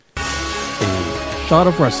Shot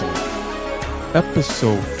of Wrestling,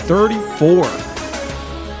 episode 34.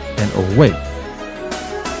 And away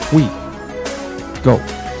we go.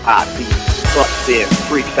 I be busting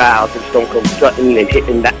freestyles and Stone Cold Sutton and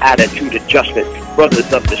hitting the attitude adjustment.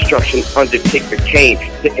 Brothers of Destruction, Undertaker, Kane,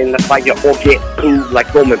 sitting the fire or get blue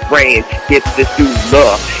like Roman Reigns. Give this dude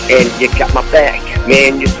love and you got my back.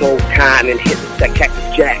 Man, you're so kind and hitting that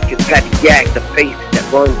Cactus Jack. It's Patty Yak, the face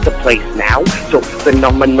that runs the place now. So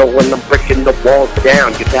phenomenal when I'm breaking the walls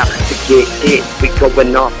down. You're about to get hit. We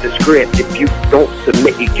going off the script. If you don't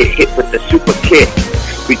submit, you get hit with the super kick.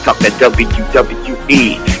 We talk that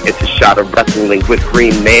WWE. It's a shot of wrestling with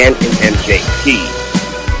Green Man and MJT.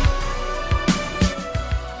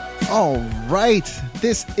 All right,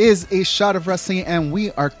 this is a Shot of Wrestling, and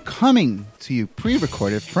we are coming to you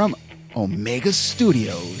pre-recorded from Omega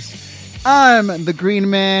Studios. I'm the Green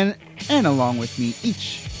Man, and along with me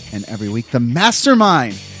each and every week, the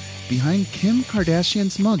mastermind behind Kim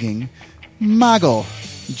Kardashian's mugging, Moggle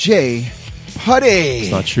J. Putty.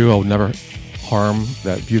 It's not true. I would never harm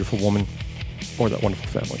that beautiful woman or that wonderful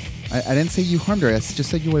family. I didn't say you harmed her. I just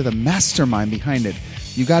said you were the mastermind behind it.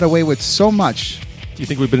 You got away with so much. Do you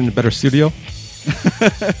think we've been in a better studio?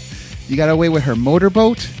 You got away with her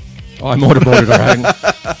motorboat? Oh, I motorboated her.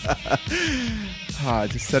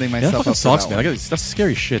 Just setting Yeah, myself that fucking up sucks, for man. that one. That's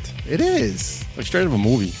scary shit. It is. Like straight out of a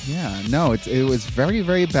movie. Yeah, no, it was very,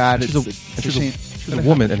 very bad. She's It's a shame. She's a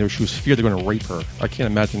woman, and she was feared they're going to rape her. I can't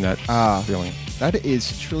imagine that feeling. That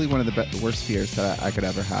is truly one of the worst fears that I could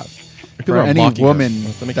ever have. People For are any mocking woman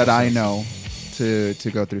her. That that I makes know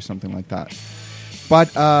to go through something like that.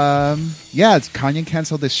 But, yeah, Kanye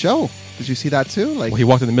canceled this show. Did you see that too? Like, Well, he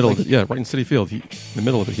walked in the middle of it. Yeah, right in City Field. In the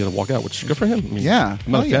middle of it, he had to walk out, which is good for him. I mean, Yeah.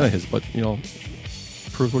 I'm not a Hell fan yeah. of his, but,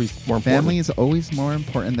 proves what he's more important. family is always more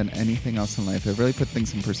important than anything else in life. It really put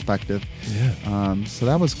things in perspective. Yeah. So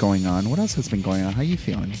that was going on. What else has been going on? How you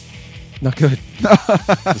feeling? Not good.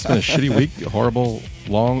 It's been a shitty week, a horrible,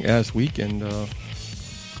 long-ass week, and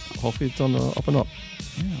hopefully it's on the up and up.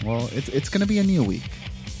 Yeah, well, it's going to be a new week.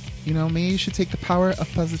 Maybe you should take the power of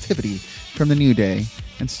positivity from the new day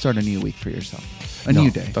and start a new week for yourself. A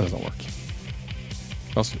new day. That doesn't work.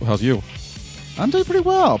 How's you? I'm doing pretty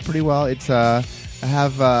well. It's I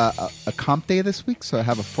have a comp day this week, so I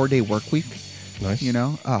have a 4-day work week. Nice.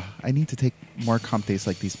 I need to take more comp days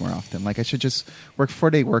like these more often. Like I should just work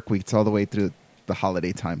 4-day work weeks all the way through the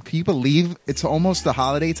holiday time. Can you believe it's almost the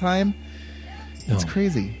holiday time? It's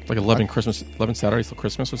crazy. Like 11 Saturdays till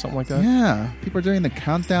Christmas or something like that? Yeah. People are doing the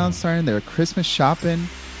countdown, starting their Christmas shopping.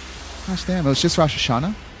 Gosh damn, it was just Rosh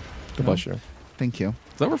Hashanah. God bless you. Thank you.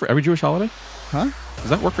 Does that work for every Jewish holiday? Huh? Does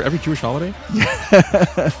that work for every Jewish holiday?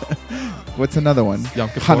 What's another one? Yom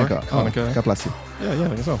Kippur. Hanukkah. Hanukkah. God bless you. Yeah, I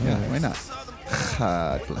think so. Yeah, why not?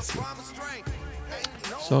 God bless you.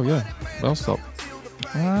 So, yeah. What else is up?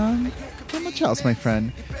 Not much else, my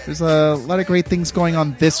friend. There's a lot of great things going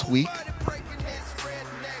on this week.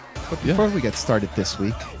 But before we get started this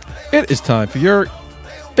week, it is time for your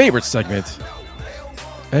favorite segment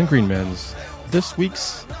and Green Man's this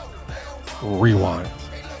week's Rewind.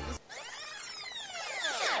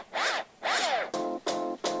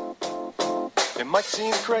 It might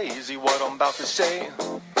seem crazy what I'm about to say.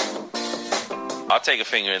 I'll take a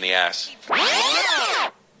finger in the ass.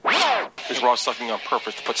 Is Raw sucking on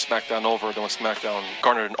purpose to put SmackDown over? Then when SmackDown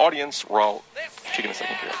garnered an audience, Raw cheating the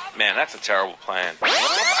second period. Man, that's a terrible plan.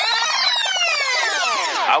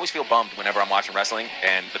 I always feel bummed whenever I'm watching wrestling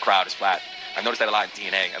and the crowd is flat. I've noticed that a lot in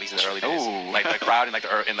TNA, at least in the early days. Ooh. Like the crowd in the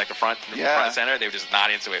front, front and center, they were just not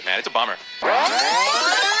into it, man. It's a bummer.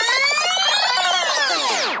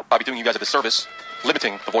 I'll be doing you guys a disservice,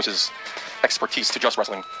 limiting the voice's expertise to just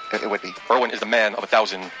wrestling. It would be. Erwin is the man of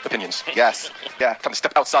 1,000 opinions. Yes. Yeah. Time to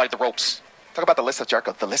step outside the ropes. Talk about the list of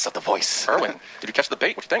Jericho, the list of the voice. Erwin, did you catch the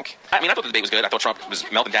debate? What'd you think? I mean, I thought the debate was good. I thought Trump was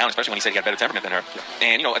melting down, especially when he said he had better temperament than her.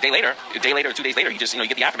 And, a day later, 2 days later, you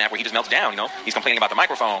get the aftermath where he just melts down, He's complaining about the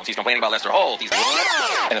microphones. He's complaining about Lester Holt.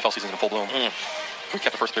 NFL season's in full bloom.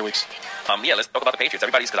 Recap the first 3 weeks. Let's talk about the Patriots.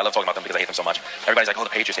 Because I love talking about them because I hate them so much. Everybody's like, the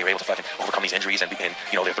Patriots, they were able to fucking overcome these injuries and they're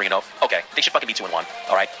 3-0. Okay, they should fucking be 2-1.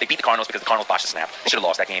 All right, they beat the Cardinals because the Cardinals botched the snap. They should have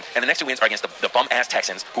lost that game. And the next 2 wins are against the bum ass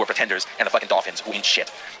Texans who are pretenders and the fucking Dolphins who ain't shit.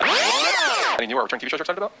 Any new or return TV shows you're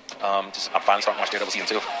excited about? I'm finally starting to watch Daredevil season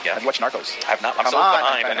 2. Yeah. Have you watched Narcos? I have not. I'm so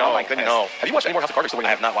behind. I know. Oh my goodness. I know. Have you watched any more House of Cards? I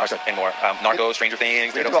have not watched any more. Narcos, Stranger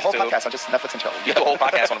Things, We do Daredevil a whole season 2. podcast on just Netflix and chill. You do a whole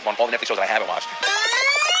podcast on all the Netflix shows that I haven't watched.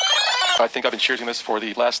 I think I've been cheersing this for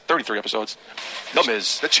the last 33 episodes. The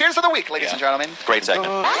Miz. The cheers of the week, ladies and gentlemen. Great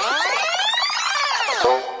segment.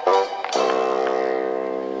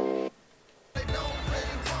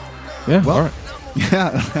 Yeah, Well, all right.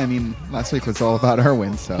 yeah, I mean, last week was all about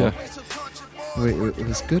Erwin, so. Yeah. It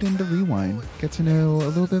was good in the rewind. Get to know a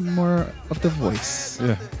little bit more of the voice.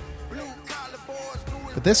 Yeah.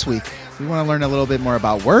 But this week, we want to learn a little bit more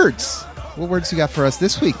about words. What words you got for us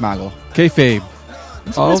this week, Mago? Kayfabe.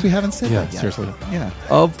 I'm surprised we haven't said that yet. Seriously. Yeah.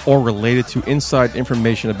 Of or related to inside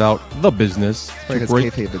information about the business. Because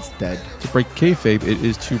kayfabe is dead. To break kayfabe, it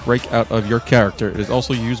is to break out of your character. It is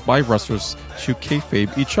also used by wrestlers to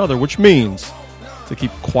kayfabe each other, which means to keep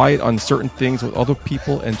quiet on certain things with other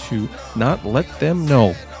people and to not let them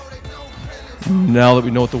know. Now that we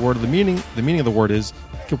know what the meaning of the word is,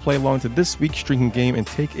 you can play along to this week's drinking game and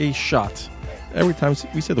take a shot every time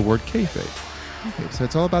we say the word kayfabe. Okay, so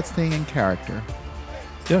it's all about staying in character.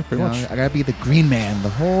 Yeah, pretty much. I gotta be the green man the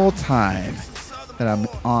whole time that I'm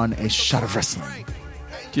on a shot of wrestling.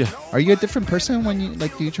 Yeah. Are you a different person when you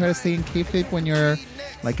do you try to stay in kayfabe when you're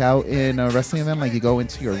like out in a wrestling event? Like you go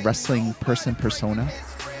into your wrestling person persona?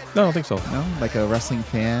 No, I don't think so. No, like a wrestling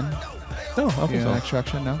fan. No, I don't think so.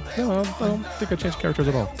 Extraction? No. No, I don't think I change characters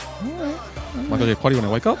at all. All right. Michael J. Putty when I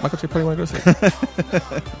wake up. Michael J. Putty when I go to sleep.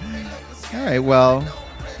 All right. Well,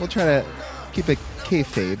 we'll try to keep it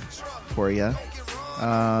kayfabe for you.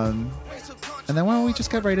 And then why don't we just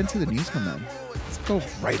get right into the news, my man? Let's go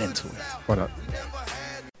right into it. Why not?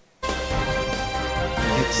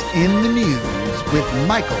 It's in the news with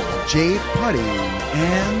Michael J. Putty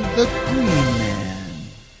and the Green Man.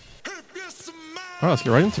 All right, let's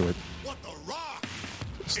get right into it.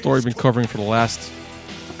 A story we've been covering for the last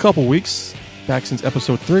couple weeks, back since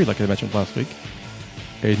episode 3, like I mentioned last week.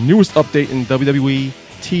 A newest update in WWE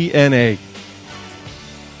TNA.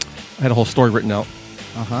 I had a whole story written out.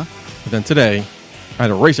 Uh-huh. But then today, I had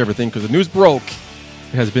to erase everything because the news broke.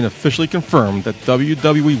 It has been officially confirmed that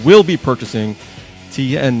WWE will be purchasing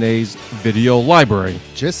TNA's video library.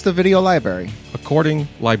 Just the video library.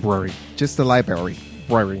 Just the library.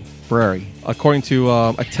 Brary. According to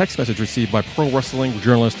a text message received by pro wrestling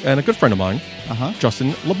journalist and a good friend of mine,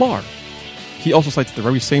 Justin LaBar. He also cites the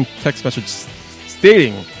very same text message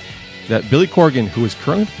stating that Billy Corgan, who is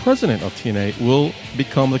currently the president of TNA, will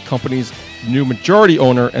become the company's new majority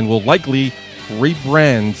owner and will likely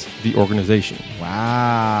rebrand the organization.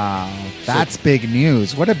 Wow. That's big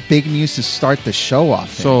news. What a big news to start the show off.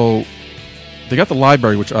 So they got the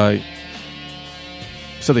library, which I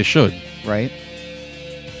said they should. Right.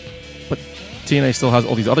 But TNA still has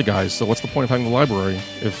all these other guys, so what's the point of having the library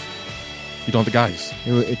if you don't have the guys?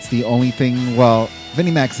 It's the only thing. Well,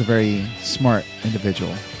 Vinnie Mac's a very smart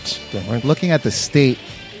individual. Yeah, right. Looking at the state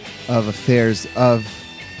of affairs of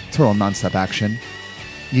Total Nonstop Action,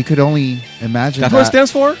 you could only imagine That's what it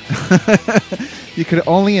stands for? You could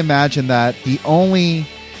only imagine that the only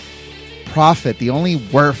profit, the only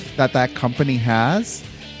worth that company has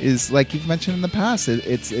is, like you've mentioned in the past,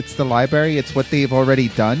 it's the library. It's what they've already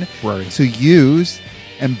done to use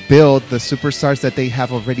and build the superstars that they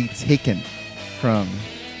have already taken from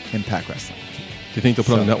Impact Wrestling. Do you think they'll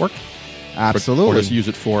put it on the network? Absolutely. Or just use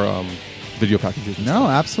it for video packages? No,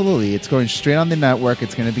 absolutely. It's going straight on the network.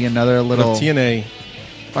 It's going to be another little... TNA,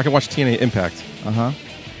 if I can watch TNA Impact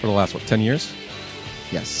for the last, 10 years?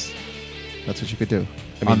 Yes. That's what you could do.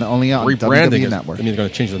 I mean, only on rebranding WWE Network. I mean, they're going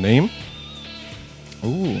to change the name?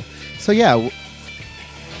 Ooh. So, yeah.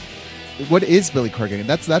 What is Billy Corgan?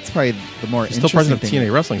 That's probably the more He's interesting still president thing. of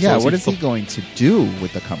TNA Wrestling. Yeah, so what is he going to do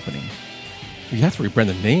with the company? You have to rebrand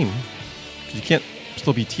the name. You can't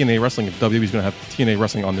still be TNA Wrestling if WWE's going to have TNA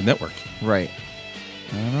Wrestling on the network. Right.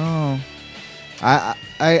 I don't know.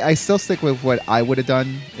 I still stick with what I would have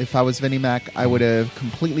done if I was Vinnie Mac. I would have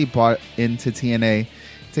completely bought into TNA,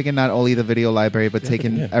 taken not only the video library, but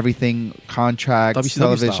taken everything, contracts, WCW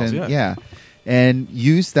television, styles, and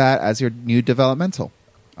use that as your new developmental.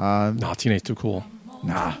 Nah, TNA's too cool.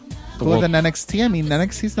 Nah. Cooler than NXT. I mean,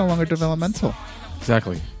 NXT's no longer developmental.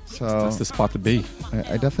 Exactly. So that's the spot to be.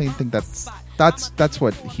 I definitely think that's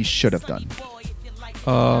what he should have done.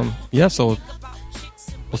 Yeah, so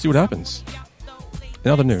we'll see what happens. In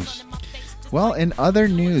other news. Well, in other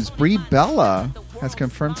news, Brie Bella has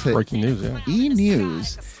confirmed to Breaking news, E!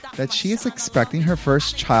 News that she is expecting her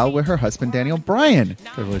first child with her husband, Daniel Bryan.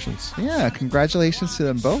 Congratulations. Yeah, congratulations to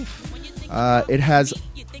them both.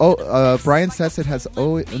 Bryan says it has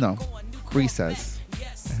always... No, Brie says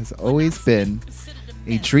it has always been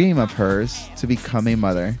a dream of hers to become a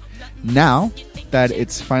mother. Now that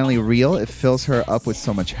it's finally real, it fills her up with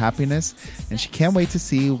so much happiness, and she can't wait to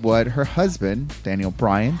see what her husband, Daniel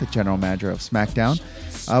Bryan, the general manager of SmackDown,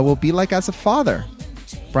 will be like as a father.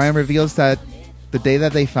 Bryan reveals that the day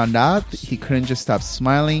that they found out, he couldn't just stop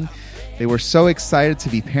smiling. They were so excited to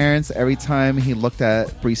be parents. Every time he looked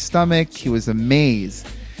at Brie's stomach, he was amazed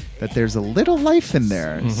that there's a little life in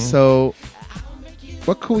there. So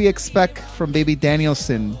what could we expect from baby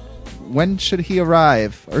Danielson? When should he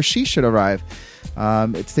arrive, or she should arrive?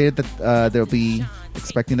 It stated that they'll be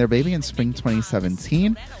expecting their baby in spring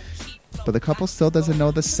 2017, but the couple still doesn't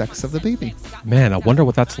know the sex of the baby. Man, I wonder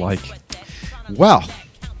what that's like. Well,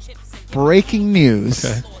 breaking news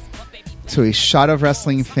Okay. to a Shot of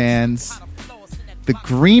Wrestling fans, the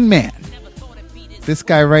Green Man, this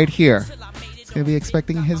guy right here, is going to be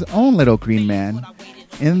expecting his own little Green Man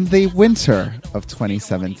in the winter of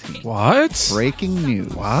 2017. What? Breaking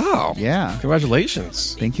news. Wow. Yeah.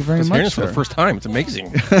 Congratulations. Thank you very Just hearing much, this for the sir. first time. It's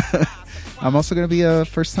amazing. I'm also going to be a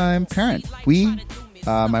first-time parent.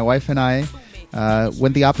 My wife and I,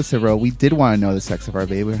 went the opposite road. We did want to know the sex of our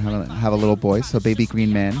baby. We're going to have a little boy. So baby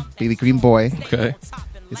Green Man, baby Green Boy Okay.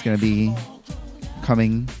 is going to be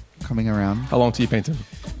coming around. How long till you paint him?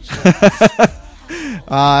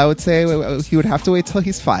 I would say he would have to wait till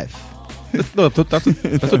he's 5. No, that's what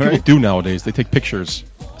people do nowadays. They take pictures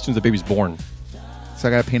as soon as the baby's born. So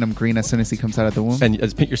I got to paint him green as soon as he comes out of the womb. And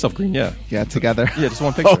just paint yourself green, yeah. Yeah, together. Yeah, just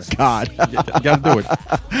one picture. Oh, God. You got to do it.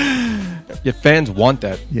 Yeah, fans want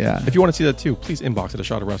that. Yeah. If you want to see that too, please inbox at A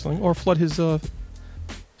Shot of Wrestling or flood his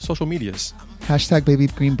social medias. Hashtag baby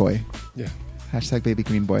Green Boy. Yeah. Hashtag baby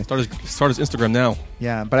Green Boy. Start his Instagram now.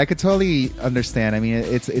 Yeah, but I could totally understand. I mean,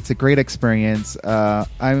 it's a great experience.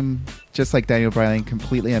 I'm just like Daniel Bryan,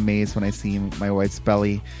 completely amazed when I see my wife's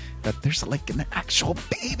belly that there's like an actual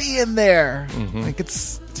baby in there. Mm-hmm. Like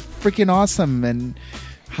it's freaking awesome. And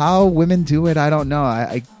how women do it, I don't know.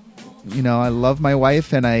 I love my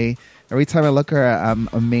wife, and every time I look at her, I'm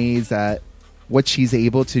amazed at what she's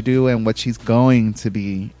able to do and what she's going to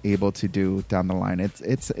be able to do down the line.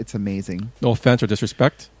 It's amazing. No offense or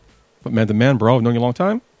disrespect, but man to man, bro, I've known you a long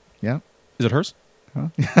time. Yeah. Is it hers?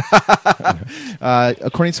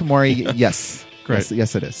 According to Maury, yes. Great.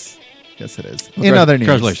 Yes, it is. Yes, it is. In other news.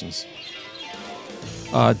 Congratulations.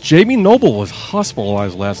 Jamie Noble was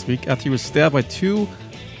hospitalized last week after he was stabbed by two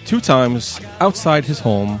times outside his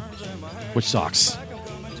home, which sucks.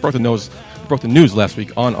 Broke the news last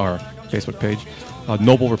week on our Facebook page.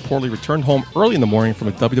 Noble reportedly returned home early in the morning from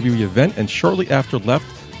a WWE event and shortly after left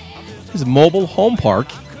his mobile home park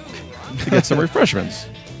to get some refreshments.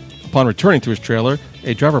 Upon returning to his trailer,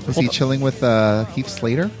 a driver Was he chilling with Heath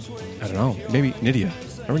Slater? I don't know, maybe Nydia.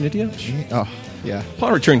 Remember Nydia? Oh, yeah.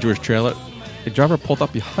 Upon returning to his trailer, a driver pulled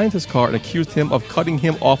up behind his car and accused him of cutting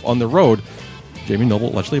him off on the road. Jamie Noble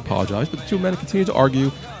allegedly apologized, but the two men continued to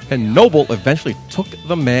argue, and Noble eventually took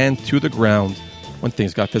the man to the ground when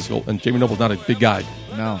things got physical. And Jamie Noble's not a big guy.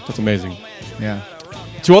 No. That's amazing. Yeah.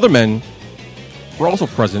 Two other men were also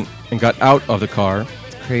present and got out of the car.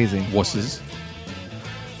 Crazy. Wusses.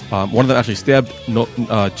 One of them actually stabbed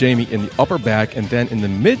Jamie in the upper back and then in the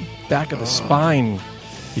mid-back of the spine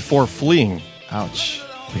before fleeing. Ouch.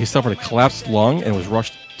 He suffered a collapsed lung and was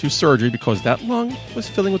rushed to surgery because that lung was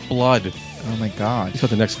filling with blood. Oh, my God. He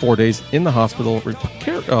spent the next 4 days in the hospital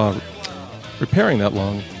repairing that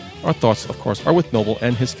lung. Our thoughts, of course, are with Noble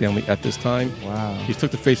and his family at this time. Wow. He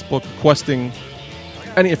took to Facebook requesting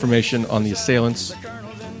any information on the assailants,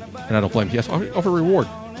 and I don't blame him. He has to offer a reward,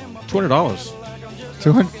 $200.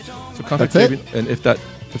 200. So contact That's it? Jamie, and if that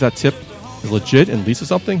tip is legit and leads to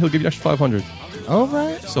something, he'll give you an extra $500. All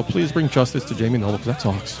right. So please bring justice to Jamie Noble, because that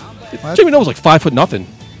talks. What? Jamie Noble's like 5'0".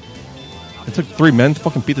 It took 3 men to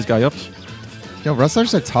fucking beat this guy up. Yo,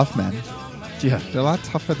 wrestlers are tough, man. Yeah. They're a lot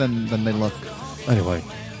tougher than they look. Anyway,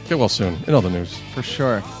 get well soon. In other news, For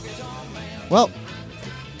sure. Well,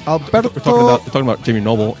 Alberto... we're talking about Jamie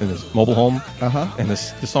Noble in his mobile home, Uh-huh. and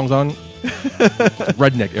this song's on.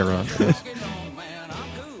 Redneck era.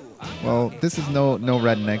 Well, this is no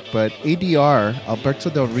redneck, but ADR, Alberto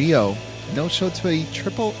Del Rio, no-show to a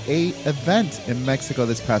AAA event in Mexico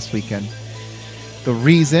this past weekend. The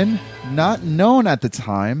reason, not known at the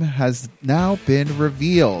time, has now been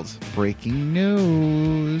revealed. Breaking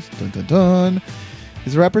news. Dun, dun, dun.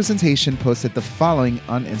 His representation posted the following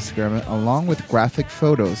on Instagram, along with graphic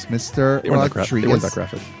photos. Mr. They weren't that Rodriguez,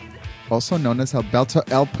 graphic. also known as Alberto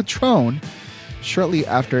El Patron, shortly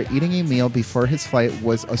after eating a meal before his flight,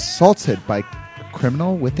 was assaulted by a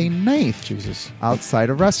criminal with a knife Jesus. outside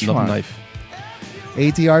a Another restaurant. knife.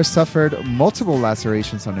 ADR suffered multiple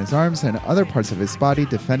lacerations on his arms and other parts of his body,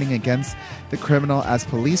 defending against the criminal as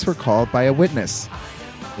police were called by a witness.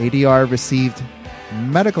 ADR received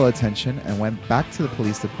medical attention and went back to the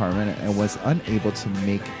police department and was unable to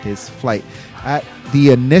make his flight. At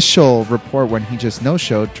the initial report, when he just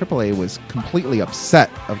no-showed, AAA was completely upset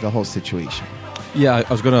of the whole situation. Yeah, I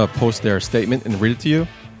was going to post their statement and read it to you.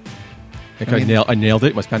 I think I nailed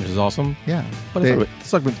it. My Spanish is awesome. Yeah. But They,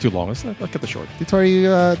 it's not been too long. Let's cut the short. they told you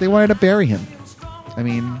they wanted to bury him. I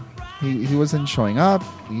mean, he wasn't showing up.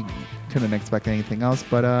 We couldn't expect anything else,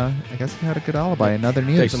 but I guess he had a good alibi. In other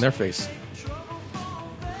news, Takes on their face.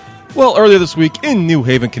 Well, earlier this week in New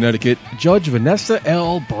Haven, Connecticut, Judge Vanessa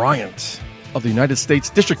L. Bryant of the United States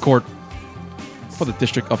District Court for the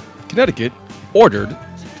District of Connecticut ordered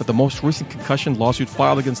that the most recent concussion lawsuit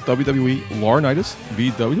filed against WWE Laurinaitis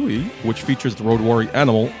v. WWE, which features the Road Warrior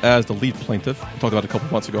Animal as the lead plaintiff, we talked about it a couple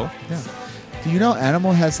months ago. Yeah. Do you know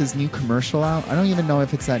Animal has his new commercial out? I don't even know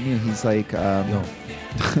if it's that new. He's like, No.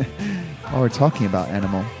 while we're talking about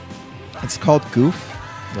Animal, it's called Goof.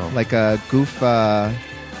 No. Like a Goof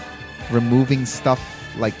removing stuff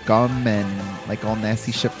like gum and like all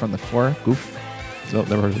nasty shit from the floor. Goof. No,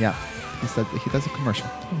 never heard of it. Yeah. He does a commercial.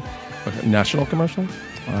 Okay, national commercial?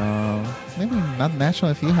 Maybe not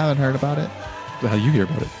national if you haven't heard about it. How do you hear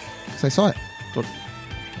about it? Because I saw it Okay.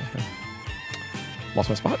 Lost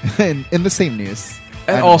my spot. in the same news.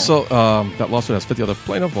 And Animal. also, that lawsuit has 50 other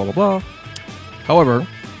plaintiffs, blah, blah, blah. However,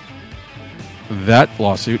 that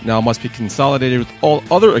lawsuit now must be consolidated with all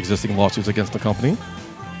other existing lawsuits against the company,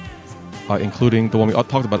 including the one we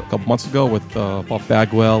talked about a couple months ago with Bob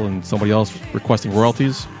Bagwell and somebody else requesting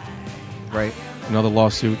royalties. Right. Another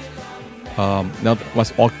lawsuit. Now that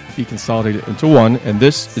must all be consolidated into one, and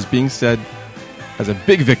this is being said as a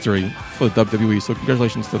big victory for the WWE, so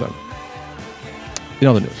congratulations to them. In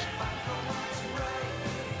other news.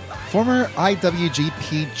 Former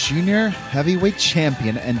IWGP Junior Heavyweight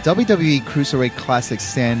Champion and WWE Cruiserweight Classic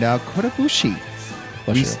standout Kota Ibushi.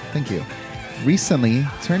 Bless you. Thank you. Recently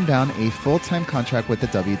turned down a full-time contract with the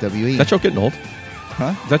WWE. Is that joke getting old?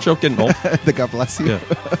 Huh? Is that joke getting old? The God bless you. Yeah.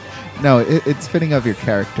 No, it's fitting of your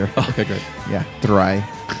character. Oh, okay, great. Yeah, dry.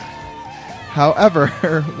 However,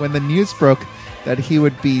 when the news broke that he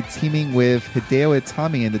would be teaming with Hideo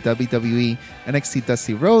Itami in the WWE NXT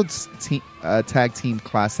Dusty Rhodes Tag Team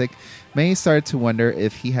Classic, many started to wonder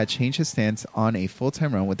if he had changed his stance on a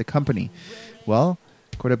full-time run with the company. Well,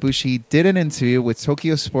 Kota Ibushi did an interview with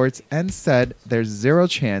Tokyo Sports and said there's zero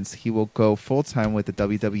chance he will go full-time with the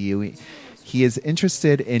WWE. He is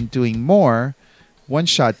interested in doing more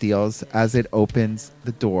one-shot deals as it opens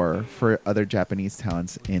the door for other Japanese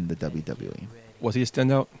talents in the WWE. Was he a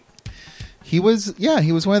standout? He was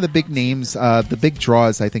one of the big names, the big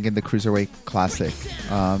draws, I think, in the Cruiserweight Classic.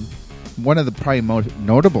 One of the probably most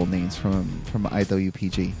notable names from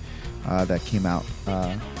IWPG that came out.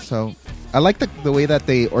 So I like the way that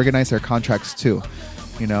they organize their contracts too,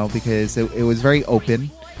 because it was very open.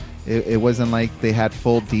 It wasn't like they had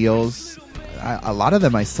full deals. A lot of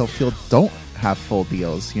them I still feel don't have full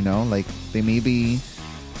deals, like they may be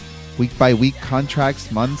week by week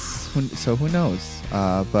contracts, months, so who knows?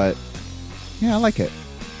 But yeah, I like it.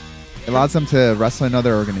 It allows them to wrestle in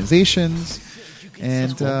other organizations,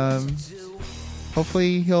 and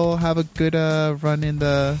hopefully he'll have a good run in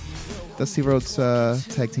the Dusty Rhodes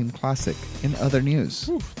Tag Team Classic. In other news,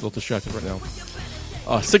 A little distracted right now.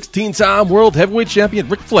 16-time World Heavyweight Champion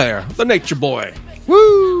Ric Flair, the Nature Boy,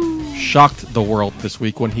 woo! shocked the world this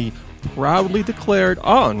week when he proudly declared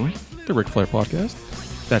on the Ric Flair podcast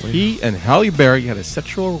that he and Halle Berry had a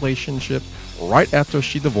sexual relationship right after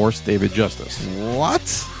she divorced David Justice.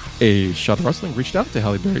 What? A Shot of Wrestling reached out to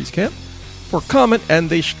Halle Berry's camp for comment, and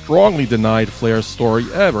they strongly denied Flair's story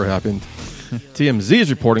ever happened. TMZ is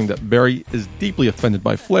reporting that Berry is deeply offended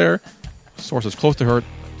by Flair. Sources close to her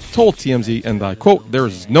told TMZ, and I quote, "There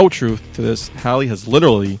is no truth to this. Halle has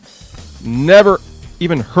literally never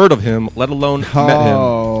even heard of him, let alone met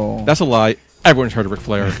him." That's a lie. Everyone's heard of Ric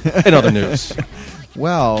Flair. In other news.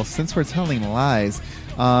 Well, since we're telling lies,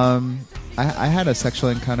 I had a sexual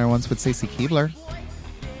encounter once with Stacy Keibler.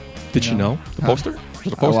 Did she know? The poster? Was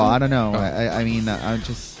it a poster? Well, I don't know. Oh. I mean, I'm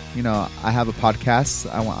just, I have a podcast.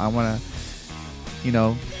 I want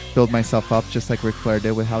to, build myself up just like Ric Flair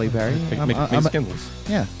did with Halle Berry. Make scandals.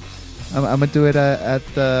 Yeah. I'm going to do it at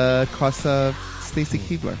the cost of Stacy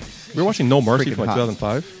Keibler. We were watching No Mercy Freaking from like hot.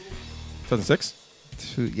 2005, 2006.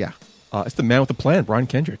 Yeah. It's the man with the plan, Brian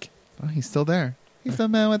Kendrick. Oh, he's still there. He's the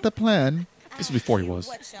man with the plan. This was before he was.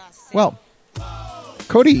 Well,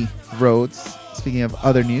 Cody Rhodes, speaking of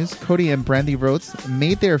other news, Cody and Brandy Rhodes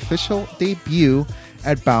made their official debut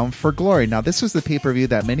at Bound for Glory. Now, this was the pay-per-view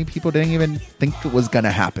that many people didn't even think it was going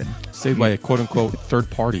to happen. Saved by a quote-unquote third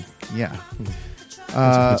party. Yeah.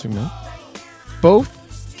 Vince McMahon. Both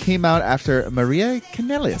came out after Maria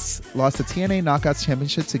Kanellis lost the TNA Knockouts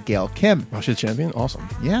Championship to Gail Kim. Oh, she's a champion? Awesome.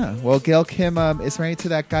 Yeah. Well, Gail Kim is married to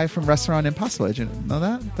that guy from Restaurant Impossible. Did you know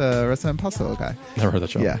that? The Restaurant Impossible guy. Never heard that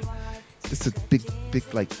show. Yeah. It's a big,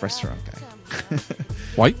 like, restaurant guy.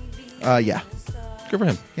 White? Yeah. Good for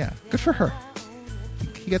him. Yeah. Good for her.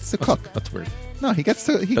 He gets to cook. That's weird. No, he gets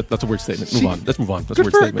to. That's a weird statement. She- Move on. Let's move on. That's a Good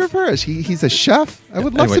weird for statement. good for her. He's a chef. I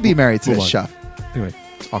would love Anyway, to be married to move a on. chef. Anyway,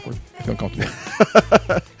 it's awkward. I feel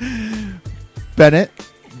uncomfortable. Bennett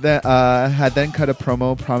had then cut a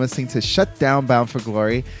promo promising to shut down Bound for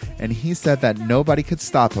Glory, and he said that nobody could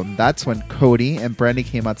stop him. That's when Cody and Brandy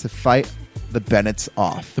came out to fight the Bennetts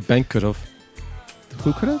off. The bank could have.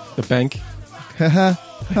 Who could have? The bank.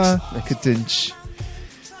 Ka-dinch.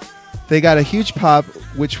 They got a huge pop,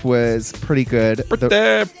 which was pretty good. Pretty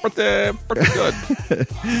good.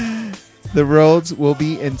 The Rhodes will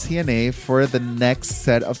be in TNA for the next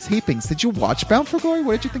set of tapings. Did you watch Bound for Glory?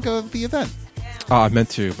 What did you think of the event? I meant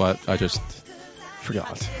to, but I just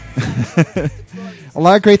forgot. A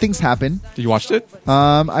lot of great things happened. Did you watch it?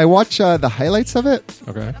 I watched the highlights of it.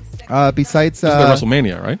 Okay. Besides, This is the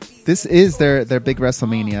WrestleMania, right? this is their big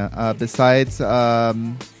WrestleMania. Besides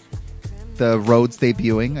the Rhodes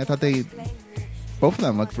debuting, I thought both of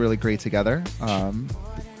them looked really great together.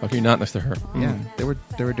 Okay, not next to her. Yeah, they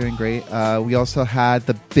were doing great. We also had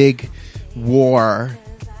the big war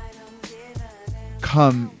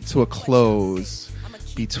come to a close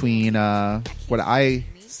between what I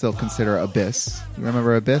still consider Abyss. You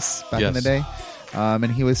remember Abyss back in Yes. the day?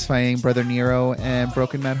 And he was fighting Brother Nero and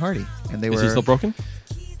Broken Matt Hardy, and they Is were he still broken?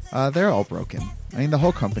 They're all broken. I mean, the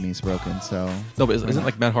whole company's broken. So No, but isn't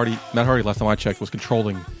like Matt Hardy? Matt Hardy, last time I checked, was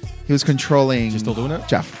controlling he was controlling. Is he still doing it?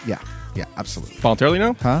 Jeff? Yeah, absolutely. voluntarily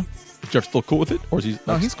now. Huh? Is Jeff still cool with it, or is he?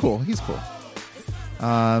 No, he's cool. He's cool.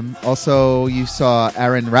 Also, you saw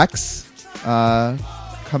Aaron Rex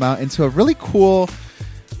come out into a really cool.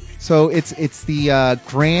 So it's the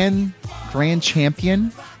grand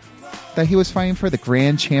champion that he was fighting for, the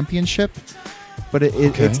grand championship. But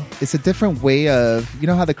Okay. it's a different way of, you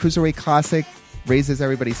know how the Cruiserweight Classic raises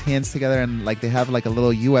everybody's hands together and like they have like a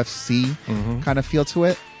little UFC kind of feel to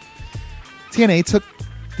it. TNA took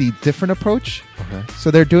the different approach. Okay.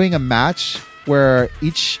 So they're doing a match where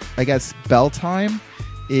each, I guess, bell time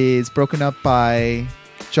is broken up by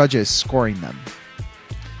judges scoring them.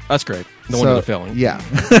 That's great. No one ended up failing. Yeah.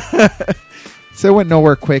 So it went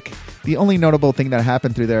nowhere quick. The only notable thing that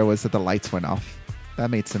happened through there was that the lights went off. That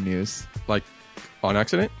made some news. Like on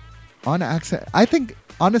accident. On accident. I think,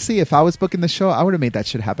 honestly, if I was booking the show, I would have made that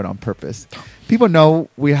shit happen on purpose. People know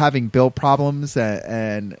we're having bill problems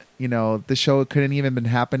and you know, the show couldn't even been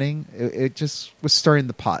happening. It just was stirring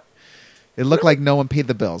the pot. It looked like no one paid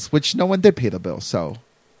the bills, which no one did pay the bills. So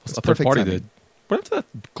it's A third perfect party timing. did. What's that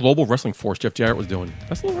global wrestling force Jeff Jarrett was doing?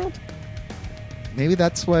 That's still around. Maybe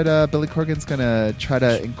that's what Billy Corgan's going to try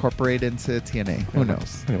to incorporate into TNA. Who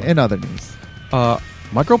knows? Anyway. In other news.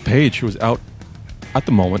 My girl Paige, who is out at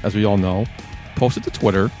the moment, as we all know, posted to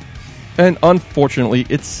Twitter, and unfortunately,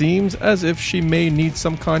 it seems as if she may need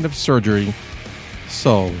some kind of surgery.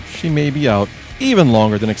 So she may be out even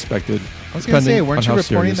longer than expected. I was going to say, depending weren't on you how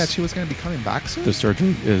reporting serious that she was going to be coming back soon? the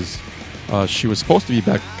surgery is? She was supposed to be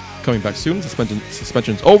coming back soon.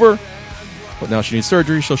 Suspension's over, but now she needs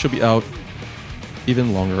surgery, so she'll be out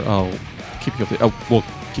even longer. I'll keep you updated. We'll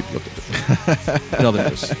keep you updated. In other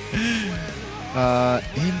news.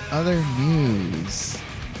 In other news,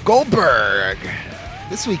 Goldberg.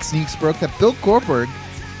 This week's news broke that Bill Goldberg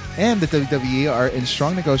and the WWE are in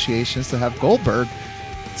strong negotiations to have Goldberg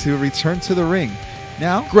to return to the ring.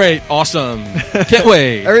 Now, Great, awesome, can't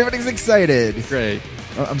wait. everybody's excited. Great.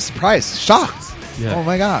 I'm surprised, shocked. Yeah. Oh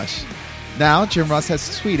my gosh. Now, Jim Ross has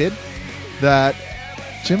tweeted that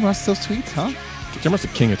Jim Ross still tweets, huh? Jim Ross the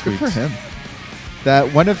king of Good tweets. for him.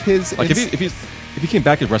 That one of his Like if he came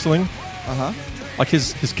back as wrestling, uh-huh. like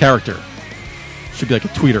his character should be like a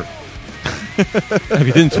tweeter. If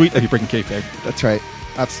he didn't tweet, that'd be breaking kayfabe. That's right.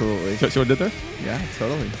 Absolutely. See what I did there? Yeah,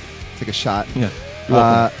 totally. Take a shot. Yeah. You're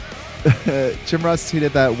welcome. Jim Ross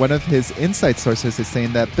tweeted that one of his inside sources is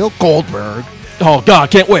saying that Bill Goldberg Oh God,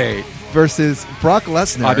 can't wait. versus Brock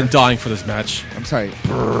Lesnar. I've been dying for this match. I'm sorry,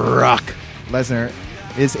 Brock Lesnar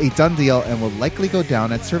is a done deal and will likely go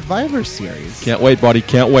down at Survivor Series. Can't wait, buddy.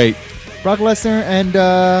 Can't wait. Brock Lesnar and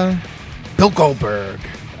Bill Goldberg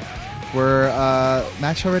were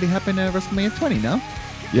match already happened at WrestleMania 20, no?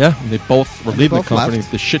 Yeah, and they both were leaving the both company. left.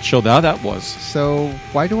 The shit show that was. So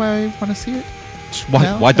why do I want to see it? Why?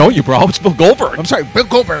 No. Why don't you, bro? It's Bill Goldberg. I'm sorry, Bill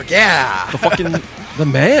Goldberg. Yeah. The fucking the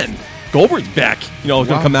man. Goldberg's back. You know, he's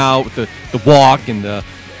Wow. gonna come out with the walk and the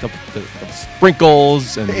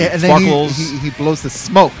sprinkles and, And then sparkles he blows the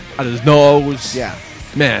smoke. out of his nose. Yeah.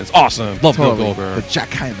 Man, it's awesome. Love Totally. Bill Goldberg. The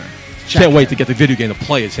Jackheimer. Can't wait to get the video game to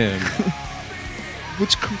play as him.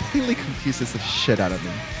 Which completely confuses the shit out of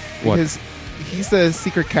me. What? Because he's the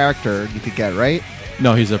secret character you could get, right?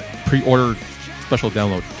 No, he's a pre-order special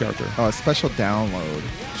download character. Oh, a special download.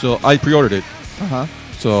 So I pre-ordered it. Uh-huh.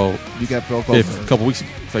 So You get broke if over. a couple weeks,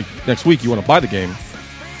 like next week, you want to buy the game,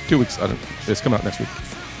 2 weeks, it's coming out next week.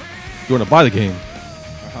 You want to buy the game,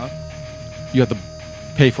 you have to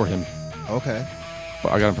pay for him. Okay.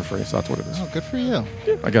 But I got him for free, so that's what it is. Oh, good for you.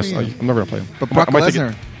 I guess for you. I'm never gonna play him. But I Brock might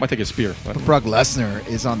Lesnar- take a spear. But Brock Lesnar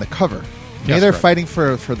is on the cover. Maybe Yes, they're correct. fighting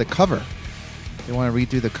for the cover. They want to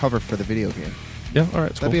redo the cover for the video game. Yeah, all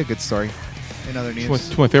right, it's That'd cool. be a good story. In other Two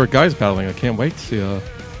news. of my favorite guys battling. I can't wait to see.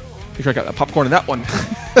 Make sure I got that popcorn in that one.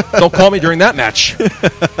 Don't call me during that match.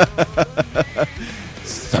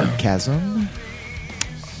 Sarcasm.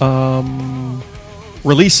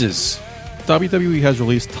 Releases. WWE has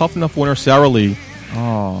released Tough Enough winner Sarah Lee.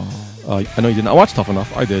 Oh. I know you did not watch Tough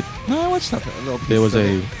Enough. I did. No, I watched that. A little piece There was of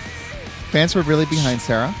a. it. Fans were really behind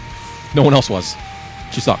Sarah. No one else was.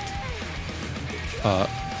 She sucked.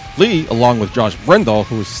 Lee, along with Josh Brendel,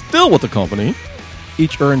 who is still with the company,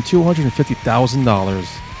 each earned $250,000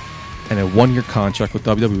 and a one-year contract with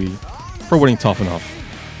WWE for winning Tough Enough.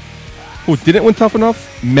 Who didn't win Tough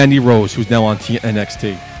Enough? Mandy Rose, who's now on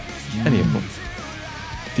NXT. Any of them.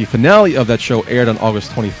 The finale of that show aired on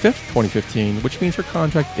August 25th, 2015, which means her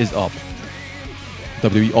contract is up.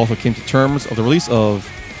 WWE also came to terms of the release of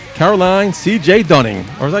Caroline C.J. Dunning,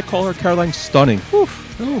 or as I call her, Caroline Stunning.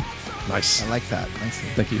 Oof. Ooh. Nice. I like that. Nice.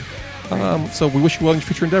 Thank you. So we wish you well in your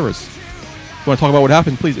future endeavors. If you want to talk about what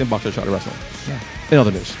happened, please inbox at Shot of Wrestling. Yeah. In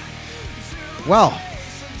other news. Well,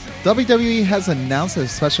 WWE has announced a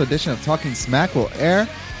special edition of Talking Smack will air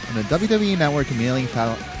on the WWE Network immediately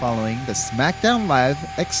following the SmackDown Live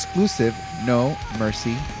exclusive No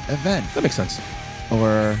Mercy event. That makes sense.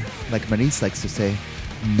 Or, like Maurice likes to say,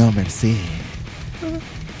 No Mercy.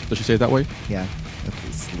 Does she say it that way? Yeah,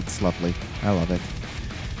 it's lovely. I love it.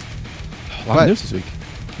 A lot But- of news this week.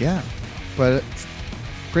 Yeah, but it's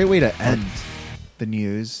a great way to end the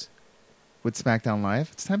news with SmackDown Live.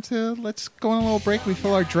 It's time to let's go on a little break,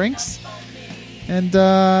 refill our drinks, and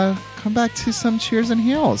come back to some cheers and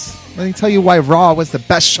heels. Let me tell you why Raw was the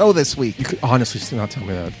best show this week. You could honestly still not tell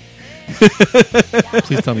me that.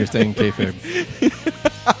 Please tell me you're staying kayfabe.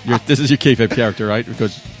 This is your kayfabe character, right?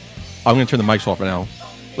 Because I'm going to turn the mics off right now.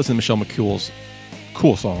 Listen to Michelle McCool's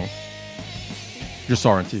cool song. You just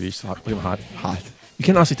saw her on TV. She's hot. Look at hot. Hot. You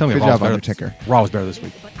can't honestly tell me Good Raw was job, better. Undertaker. Raw was better this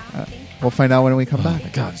week. We'll find out when we come Oh back. my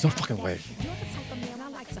god, there's no fucking way.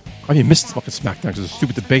 I mean, missed fucking SmackDown because of a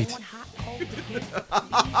stupid debate. What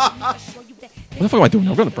the fuck am I doing?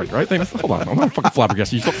 I'm going to break, right? Hold on, I'm not fucking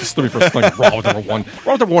flabbergasted. You fucking stood me for like Raw was number one.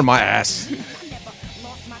 Raw was number one, my ass. You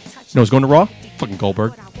know who's going to Raw? Fucking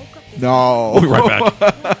Goldberg. No. We'll be right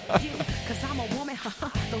back.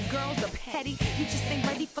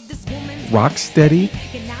 Rocksteady.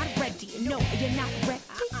 You're not ready. No, you're not ready.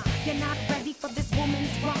 You're not ready for this woman's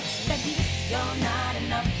rock steady. You're not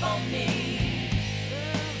enough for me.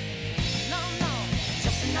 No, no.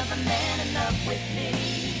 Just another man in love with me.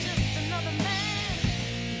 Just another man.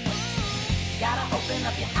 Gotta open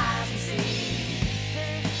up your eyes and see.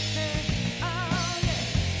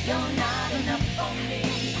 You're not enough for me.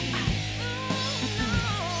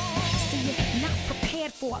 See, you're not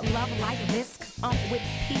prepared for a love like this. Cause I'm with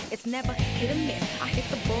Pete, it's never hit or miss. I hit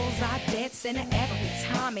the bullseye dead center every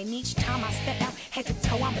time. And each time I step out, head to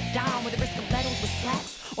toe, I'm a dime. Whether it's stilettos with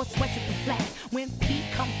slacks or sweats at the flats. When Pete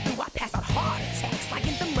come through, I pass out heart attacks. Like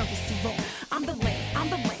in the emergency room. I'm the lens, I'm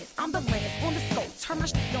the lens, I'm the lens. On the scope, turn my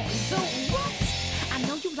shit on. Zoom, what? I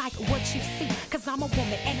know you like what you see. Cause I'm a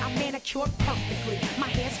woman and I'm manicured perfectly. My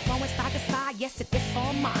hair's flowing side to side, yes it is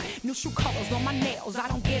all mine. New shoe colors on my nails, I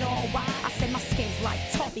don't get all why. I said my skin's like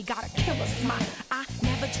toffee, got a killer smile. I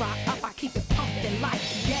never dry up, I keep it pumping like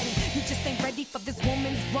Yeti. You just ain't ready for this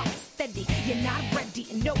woman's rock steady. You're not ready,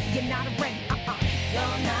 no, you're not ready.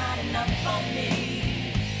 You're not enough for me.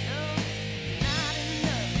 You're not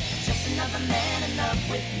enough. Just another man in love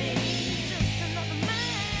with me. Just another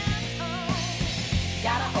man. Oh.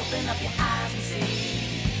 Gotta open up your eyes and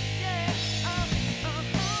see. Yeah.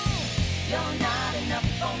 You're not enough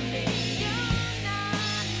for me.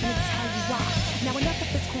 Let me tell you why. Now enough of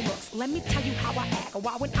physical looks. Let me tell you how I act. Or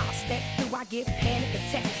why when I step through, I get panic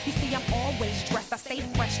attacks. You see, I'm always dressed. I stay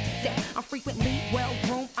fresh to death. I'm frequently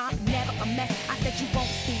well-groomed. I'm never a mess. I said you won't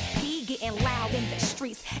see P getting loud in the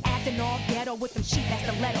streets, acting all ghetto with them cheap ass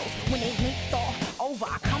stilettos. When they link thaw over,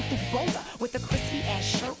 I come through Boza with a crispy ass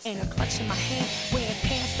shirt and a clutch in my hand. Wearing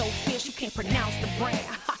pants so fierce you can't pronounce the brand.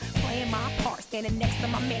 Playing my part, standing next to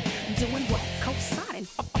my man, doing what? Co-signing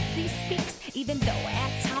up these speaks. Even though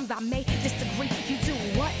at times I may disagree, you do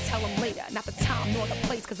what? Tell them later, not the time nor the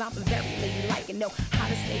place. Cause I'm very ladylike and know how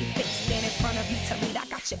to say things. Stand in front of you to lead, I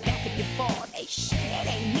got your back if you fall. Hey, shit, it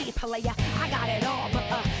ain't me, player, I got it all. But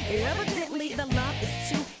evidently the love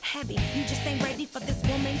is too heavy. heavy. You just ain't ready for this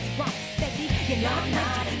woman's rock steady. You're not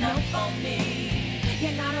ready enough for me.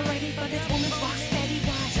 You're not ready for this woman's rock steady.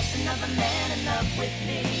 Why? Just another man in love with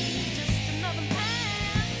me. Just another man.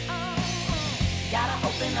 Oh. Gotta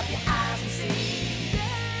open up your eyes and see.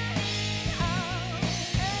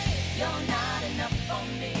 You're not enough for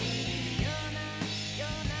me.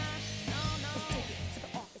 You're not, no. Let's take it to the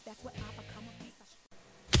office. That's where I become a piece of shit.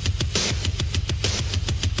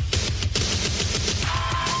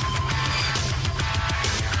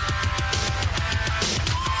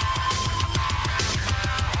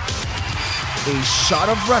 A Shot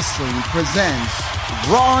of Wrestling presents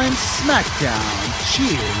Raw and SmackDown.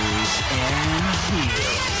 Cheers and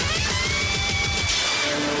heels.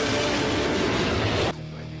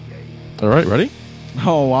 All right, ready?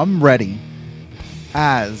 Oh, I'm ready.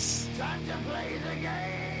 As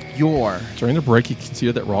your During the break, you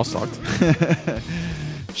conceded that Raw sucked.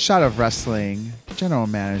 Shot of Wrestling general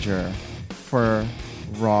manager for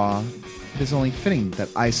Raw, it is only fitting that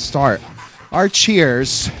I start our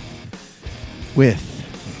cheers with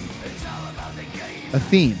a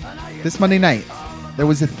theme. This Monday night, there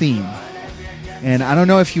was a theme. And I don't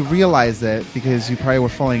know if you realized it because you probably were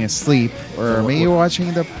falling asleep, or maybe you were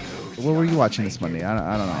watching the... What were you watching this Monday?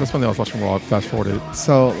 I don't know. This Monday I was watching Raw. Fast forwarded.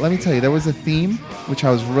 So let me tell you, there was a theme which I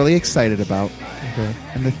was really excited about. Okay.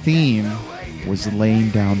 And the theme was laying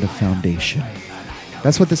down the foundation.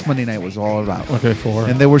 That's what this Monday night was all about. Okay, for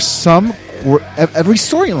And there were every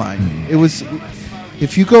storyline. It was,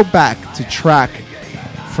 if you go back to track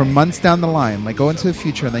from months down the line, like go into the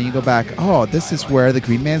future and then you go back, oh, this is where the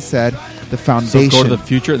Green Man said the foundation so go to the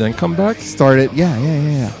future, then come back. started. Yeah.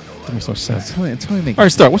 That makes no sense. Totally make All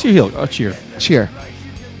right, start. What's your heel? Cheer. cheer.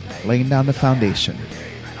 Laying down the foundation.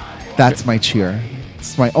 That's my cheer.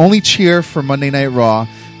 It's my only cheer for Monday Night Raw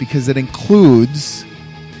because it includes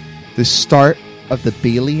the start of the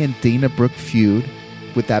Bayley and Dana Brooke feud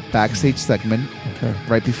with that backstage segment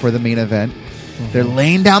right before the main event. They're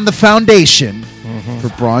laying down the foundation for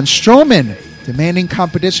Braun Strowman, demanding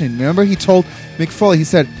competition. Remember, he told Mick Foley, he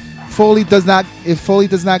said, if Foley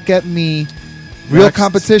does not get me real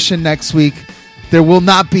competition next week, there will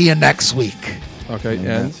not be a next week. Okay,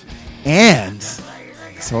 And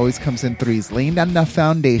this always comes in threes. Laying down the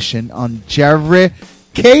foundation on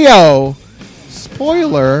Jericho.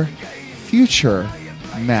 Spoiler, future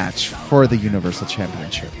match for the Universal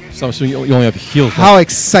Championship. So I'm assuming you only have heels How left.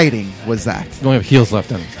 exciting was that? You only have heels left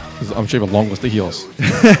then. 'Cause I'm sure you have a long list of heels.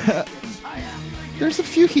 There's a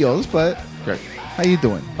few heels, but Great. how you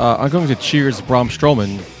doing? I'm going to cheers Braun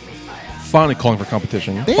Strowman finally calling for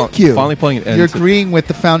competition. Thank you. Finally putting an end You're to, agreeing with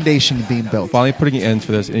the foundation being built. finally putting an end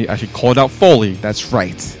to this. And he actually called out Foley That's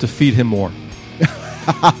right. to feed him more.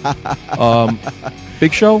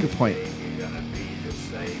 Big Show? Good point.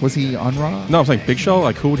 Was he on Raw? No, I'm saying Big Show.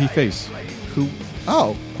 Like, who would he face? Who?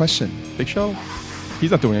 Oh, question. Big Show?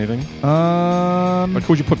 He's not doing anything. Like,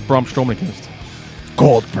 who would you put Braun Strowman against?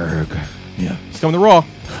 Goldberg. Yeah. He's coming to Raw.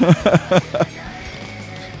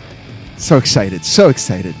 So excited. So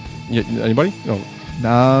excited. Yeah, anybody? No.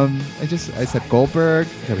 I said Goldberg.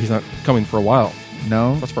 Yeah, but he's not coming for a while.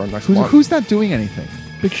 No. That's for our next one. Who's not doing anything?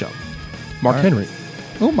 Big Show. Mark All right. Henry.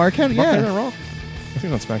 Oh, Mark Henry. Mark Yeah. Henry on Raw. I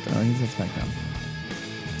think that's SmackDown. No, he's on SmackDown.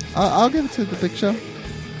 I'll give it to the Big Show.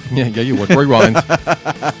 Yeah, you would. Roy Rollins.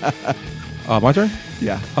 My turn?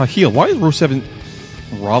 Yeah. Heel. Why is Rusev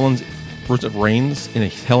Reigns in a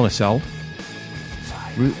Hell in a Cell?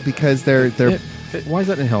 Because they're Why is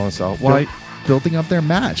that in Hell in a Cell? Why? building up their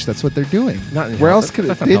match. That's what they're doing. Not in Where hell. else could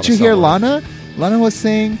That's not Did how you the hear cell Lana? Lana was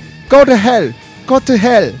saying, "Go to hell, go to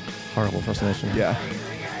hell." Horrible impersonation. Yeah.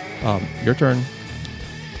 Your turn.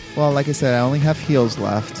 Well, like I said, I only have heels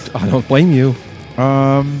left. I don't blame you.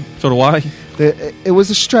 So do I. It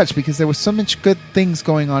was a stretch because there was so much good things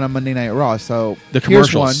going on Monday Night Raw. So The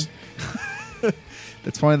here's one. commercials.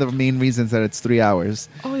 That's one of the main reasons that it's 3 hours.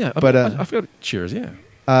 Oh yeah, But, I forgot. Cheers. Yeah.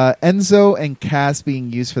 Enzo and Cass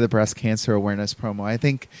being used for the breast cancer awareness promo. I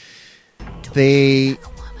think it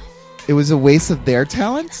was a waste of their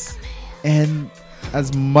talents, and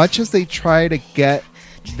as much as they try to get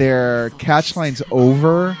their catch lines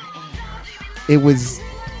over, it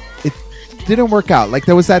didn't work out. Like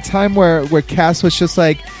there was that time where Cass was just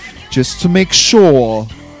like, just to make sure,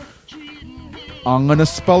 I'm gonna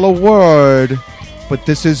spell a word, but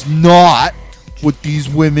this is not what these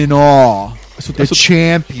women are. They're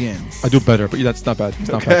champions. I do better, but that's not bad.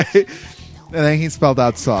 It's not bad. And then he spelled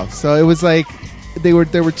out soft. So it was like they were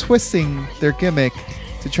twisting their gimmick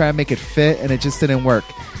to try and make it fit, and it just didn't work.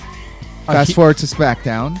 Fast forward to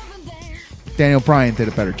SmackDown. Daniel Bryan did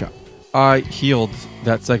a better job. I healed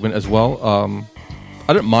that segment as well.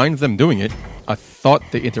 I didn't mind them doing it. I thought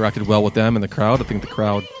they interacted well with them and the crowd. I think the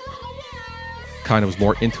crowd kind of was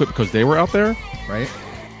more into it because they were out there. Right?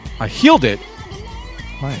 I healed it.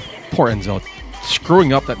 Why? Poor Enzo,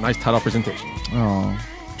 screwing up that nice title presentation. Oh.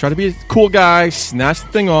 Tried to be a cool guy, snatched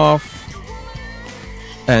the thing off,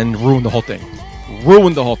 and ruined the whole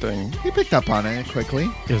thing. He picked up on it quickly.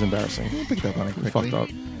 It was embarrassing. He picked up on it quickly. Fucked up.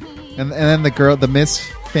 And then the girl, the Miz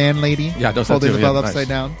fan lady, Yeah, does that holding too, the belt yeah, upside nice.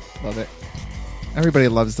 down. Love it. Everybody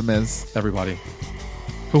loves the Miz. Everybody.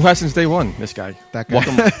 Who has since day one? This guy. That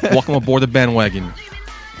guy. Welcome aboard the bandwagon.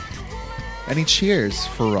 And he cheers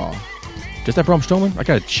for Raw. Just that Braun Strowman? I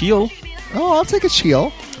got a chill. Oh, I'll take a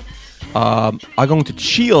chill. I'm going to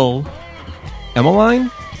chill Emmeline.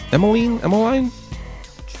 I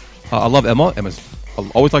love Emma.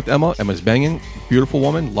 I've always liked Emma. Emma's banging. Beautiful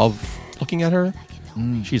woman. Love looking at her.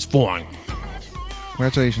 She's full on.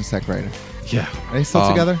 Congratulations, Zack Ryder. Yeah. Are they still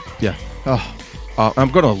together? Yeah. Oh,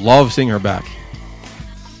 I'm going to love seeing her back.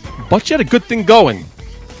 But she had a good thing going.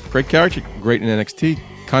 Great character. Great in NXT.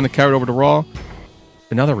 Kind of carried over to Raw.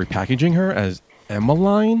 And now they're repackaging her as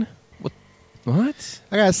Emmeline? What?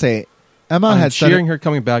 I gotta say, Emma I'm had cheering her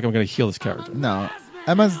coming back. I'm going to heal this character. No,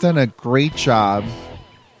 Emma's done a great job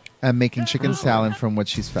at making chicken salad from what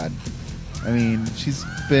she's fed. I mean, she's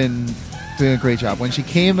been doing a great job. When she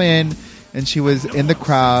came in and she was in the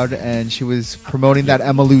crowd and she was promoting that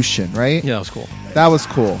Evolution, right? Yeah, that was cool. That was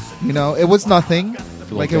cool. You know, it was nothing.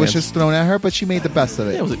 little Like, it was dance. just thrown at her, but she made the best of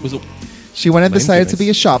it. Yeah, it was a She went and lame decided to gimmick. be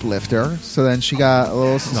a shoplifter, so then she got a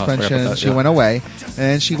little I forgot suspension. about that, She yeah. went away, and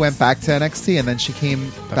then she went back to NXT, and then she came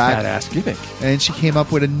back, badass gimmick. and she came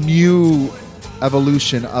up with a new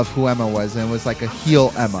evolution of who Emma was, and it was like a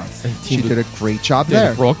heel Emma. And She team did a great job Yeah,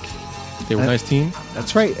 there. Brooke. They were a And- nice team.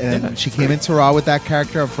 That's right, and Yeah. she came into Raw with that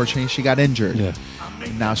character. Unfortunately, she got injured. Yeah.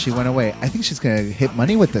 And now she went away. I think she's going to hit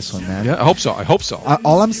money with this one, man. Yeah, I hope so.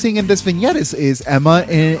 All I'm seeing in this vignette is Emma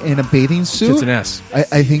in a bathing suit. Tits and ass.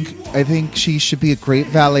 I think she should be a great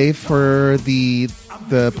valet for the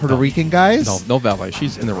Puerto Rican guys. No valet.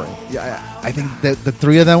 She's in the ring. Yeah, I think that the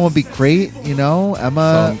three of them would be great. You know,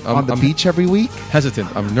 Emma So, on the I'm- beach every week. Hesitant.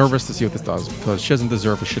 I'm nervous to see what this does because she doesn't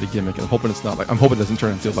deserve a shitty gimmick. And I'm hoping it's not like. I'm hoping it doesn't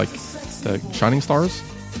turn into like the Shining Stars.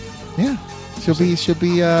 Yeah, she'll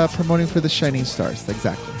be promoting for the Shining Stars.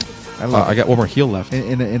 Exactly. I love. I got one more heel left.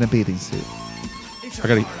 in a bathing suit. I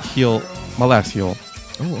got to heal my last heel.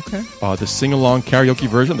 Oh, okay. The sing along karaoke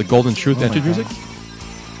version, the Golden Truth Oh my entrance God. music.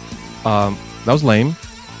 That was lame.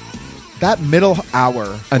 That middle hour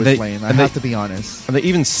was And they- lame. I and have they- to be honest. And they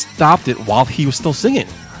even stopped it while he was still singing.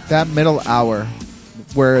 That middle hour,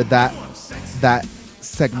 where that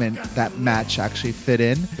segment, that match actually fit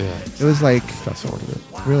in. Yeah. It was like, That's what it is.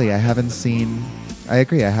 really, I haven't seen. I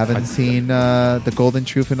agree. I haven't seen the Golden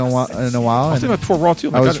Truth in a while. I was and thinking about before Raw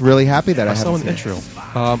too. I was really happy that I I saw haven't an seen it.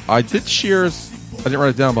 intro. I did cheers. I didn't write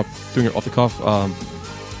it down, but doing it off the cuff.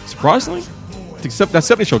 Surprisingly, except that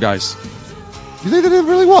 70 show guys. You think they did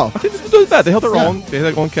really well? I think they did that. They held their Yeah. own. They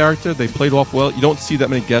had their own character. They played off well. You don't see that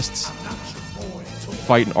many guests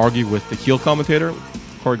fight and argue with the heel commentator,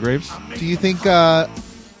 Corey Graves. Do you think?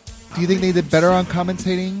 Do you think they did better on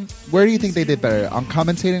commentating? Where do you think they did better on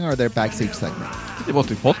commentating or their backstage segment? They both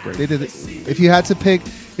did both great. They did. If you had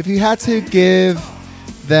to give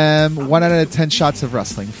them 1 out of 10 shots of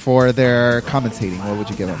wrestling for their commentating, what would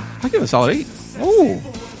you give them? I give it a solid 8. Oh,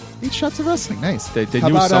 8 shots of wrestling. Nice. They How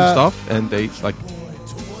knew about, some stuff, and they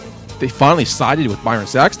finally sided with Byron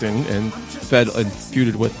Saxton and fed and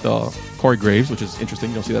feuded with Corey Graves, which is interesting.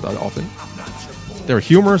 You don't see that often. They were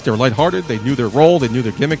humorous. They were lighthearted. They knew their role. They knew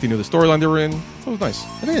their gimmick. They knew the storyline they were in. It was nice.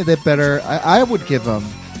 I think they did better. I would give them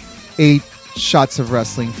 8 shots of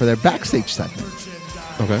wrestling for their backstage segment.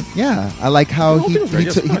 Okay. Yeah, I like how The whole thing was great.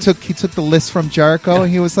 Yes, he took the list from Jericho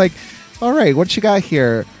and he was like, "All right, what you got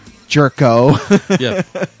here, Jerko?" Yeah.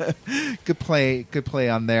 Good play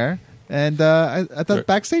on there. And I thought Right.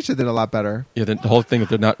 backstage they did a lot better. Yeah. The whole thing that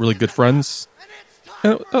they're not really good friends.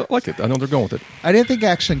 I like it. I know they're going with it. I didn't think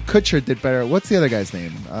Ashton Kutcher did better. What's the other guy's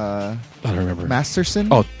name? I don't remember. Masterson.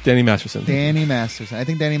 Oh, Danny Masterson. Danny Masterson. I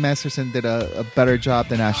think Danny Masterson did a better job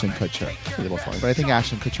than Ashton Kutcher. They both fine. But I think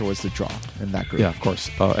Ashton Kutcher was the draw in that group. Yeah, of course.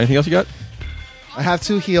 Anything else you got? I have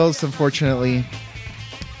 2 heels, unfortunately.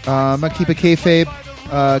 I'm going to keep it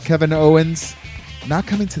kayfabe. Kevin Owens not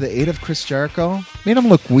coming to the aid of Chris Jericho. Made him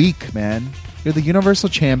look weak, man. You're the Universal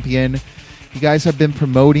Champion. You guys have been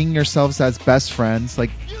promoting yourselves as best friends. Like,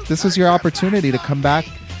 this was your opportunity to come back.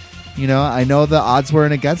 You know, I know the odds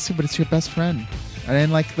weren't against you, but it's your best friend. I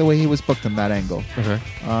didn't like the way he was booked in that angle. Okay.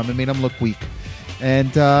 It made him look weak.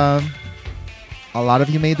 And a lot of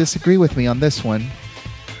you may disagree with me on this one,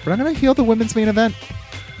 but I'm going to heal the women's main event.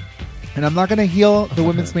 And I'm not going to heal the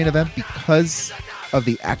women's main event because of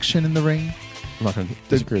the action in the ring. I'm not going to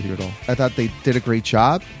disagree with you at all. I thought they did a great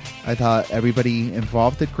job. I thought everybody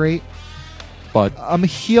involved did great. But I'm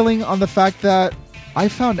healing on the fact that I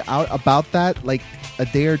found out about that like a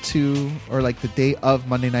day or two, or like the day of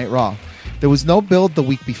Monday Night Raw. There was no build the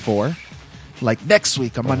week before. Like next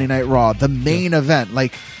week on Monday Night Raw, the main event.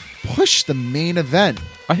 Like push the main event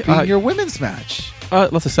being your women's match.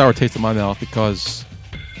 Left a sour taste in my mouth because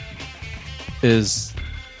is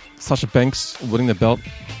Sasha Banks winning the belt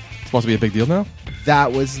supposed to be a big deal now?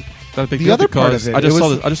 That was That a big the deal? other part Because of it. I just It saw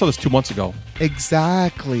was- this. I just saw this 2 months ago.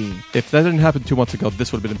 exactly. If that didn't happen 2 months ago,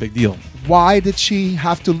 this would have been a big deal. Why did she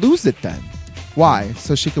have to lose it then? Why?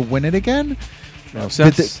 So she could win it again? No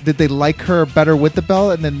Did sense. they like her better with the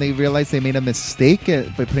belt, and then they realized they made a mistake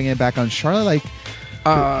by putting it back on Charlotte? Like,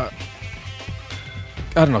 I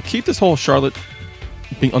don't know. Keep this whole Charlotte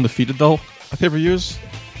being undefeated though at pay-per-views.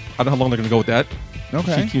 I don't know how long they're going to go with that.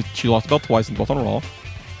 okay, She lost the belt twice and both on Raw.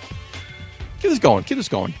 Keep this going. Keep this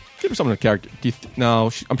going. Give her something to character. I'm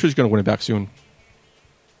sure she's going to win it back soon.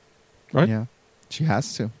 Right? yeah, she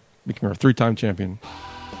has to. Making her a 3-time champion.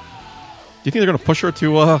 Do you think they're going to push her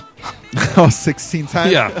to? Oh, 16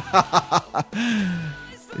 times. Yeah.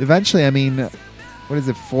 Eventually, I mean, what is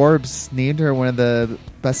it? Forbes named her one of the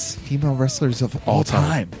best female wrestlers of all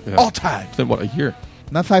time. Yeah. All time. It's been what, a year?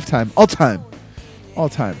 Not 5 time. All time. All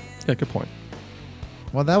time. Yeah. Good point.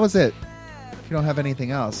 Well, that was it. If you don't have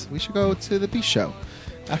anything else, we should go to the B show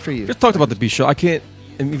after you. Just talked about the B show. I can't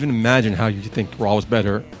even imagine how you think Raw was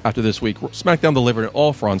better after this week. SmackDown delivered on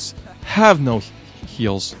all fronts. Have no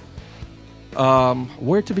heels.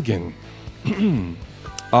 Where to begin?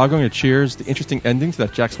 I'm going to cheers the interesting ending to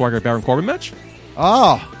that Jack Swagger Baron Corbin match.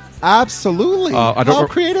 Oh, absolutely. I don't How re-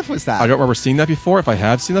 creative was that? I don't remember seeing that before. If I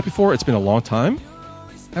have seen that before, it's been a long time.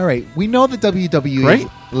 All right. We know the WWE Right?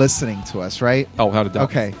 listening to us, right? Oh, how did that?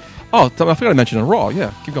 Okay. Oh, I forgot to mention on Raw.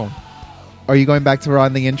 Yeah, keep going. Are you going back to Raw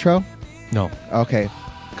in the intro? No. Okay.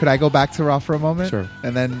 Could I go back to Raw for a moment? Sure.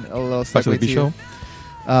 And then a little segue Back to the B you?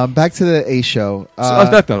 show. Back to the A show. So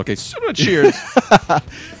SmackDown. Okay, so I'm gonna cheers.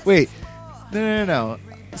 Wait. No.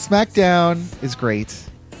 SmackDown is great,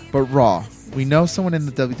 but Raw. We know someone in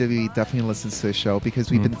the WWE definitely listens to the show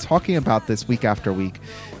because we've been talking about this week after week.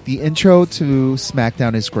 The intro to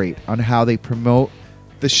SmackDown is great on how they promote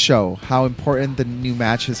the show, how important the new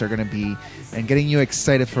matches are going to be, and getting you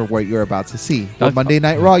excited for what you're about to see. What Monday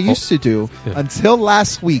Night Raw used to do until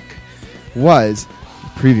last week was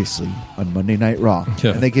previously on Monday Night Raw.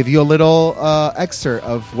 Yeah. And they give you a little excerpt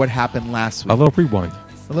of what happened last week. A little rewind.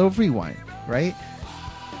 A little rewind, right?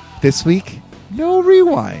 This week, no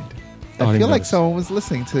rewind. Oh, I I didn't feel like notice. someone was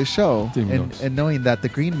listening to the show Didn't even notice. and knowing that the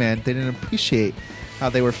Green Man didn't appreciate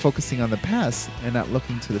how they were focusing on the past and not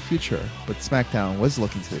looking to the future. But SmackDown was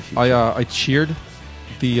looking to the future. I cheered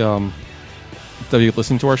the W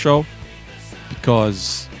listening to our show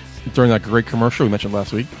because during that great commercial we mentioned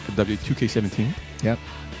last week, the W2K17, Yep.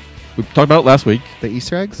 we talked about it last week, The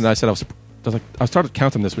Easter eggs? and I said I started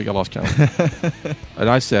counting this week. I lost count, and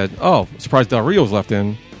I said, "Oh, surprised Del Rio was left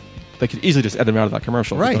in. They could easily just edit him out of that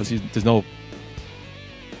commercial, Right. Because there's no."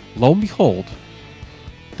 Lo and behold,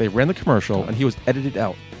 they ran the commercial, and he was edited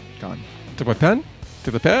out. Gone. Took my pen,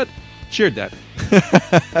 took the pad, cheered that.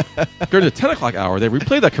 During the 10 o'clock hour, they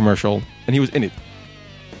replayed that commercial, and he was in it.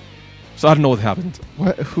 So I don't know what happened.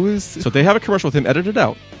 What? Who is? So they have a commercial with him edited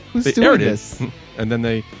out. Who's They doing aired this? it, and then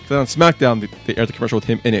then on SmackDown they aired the commercial with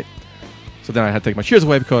him in it. So then I had to take my cheers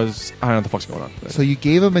away because I don't know what the fuck's going on. So you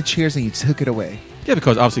gave him a cheers and you took it away. Yeah,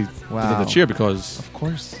 because obviously Wow. the cheer because Of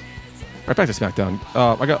course. right back to SmackDown.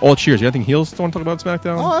 I got all cheers. You got anything heels? Don't want to talk about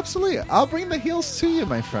SmackDown? Oh, absolutely. I'll bring the heels to you,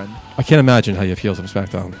 my friend. I can't imagine how you have heels on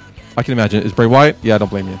SmackDown. I can imagine. Is Bray Wyatt? Yeah, I don't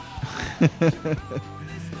blame you.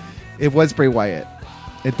 It was Bray Wyatt.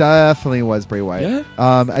 It definitely was Bray Wyatt.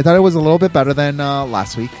 Yeah? I thought it was a little bit better than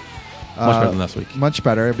last week. Much better than last week. Much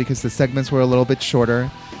better because the segments were a little bit shorter.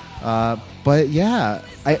 But yeah,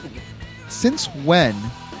 since when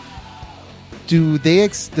do the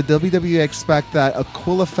WWE expect that a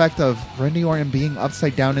cool effect of Randy Orton being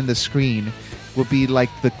upside down in the screen would be like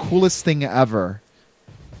the coolest thing ever?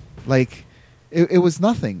 Like, it was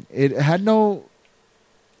nothing. It had no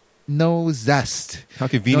zest. How No,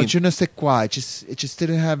 convenient. je ne sais quoi. It just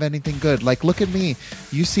didn't have anything good. Like, look at me.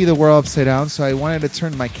 You see the world upside down, so I wanted to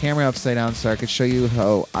turn my camera upside down so I could show you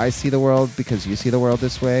how I see the world because you see the world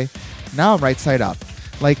this way. Now I'm right side up.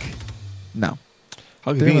 Like, no.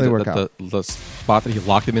 How Didn't really convenient work that the spot that he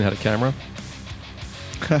locked him in had a camera.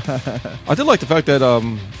 I did like the fact that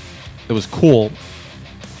it was cool,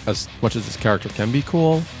 as much as this character can be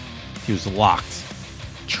cool. He was locked,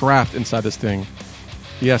 trapped inside this thing.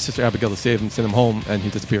 He asked Sister Abigail to save him, send him home, and he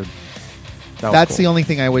disappeared. That's cool. the only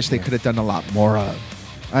thing I wish they could have done a lot more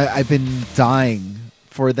of. I've been dying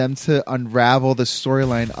for them to unravel the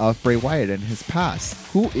storyline of Bray Wyatt and his past.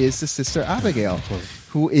 Who is the sister Abigail?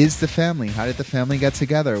 Who is the family? How did the family get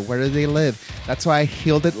together? Where do they live? That's why I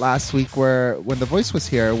healed it last week when The Voice was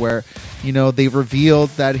here, where, they revealed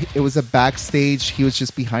that it was a backstage. He was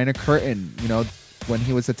just behind a curtain, when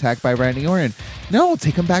he was attacked by Randy Orton. No,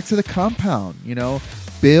 take him back to the compound,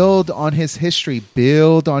 build on his history,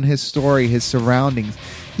 build on his story, his surroundings.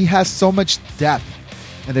 He has so much depth,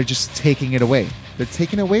 and they're just taking it away. They're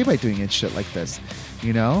taking it away by doing it shit like this,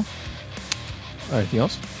 All right, anything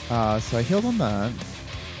else? So I healed on that.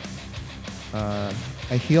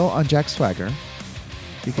 I heal on Jack Swagger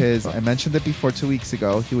because I mentioned it before 2 weeks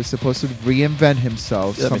ago. He was supposed to reinvent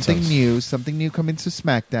himself, Yeah, that makes sense. something new coming to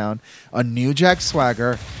SmackDown, a new Jack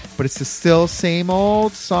Swagger, but it's the still same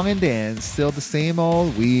old song and dance, still the same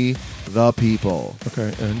old We the People.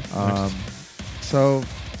 Okay, and next. So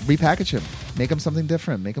repackage him, make him something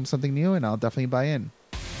different, make him something new, and I'll definitely buy in.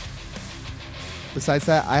 Besides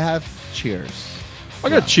that, I have Cheers. I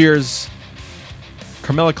got Cheers.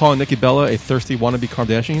 Carmella calling Nikki Bella a thirsty wannabe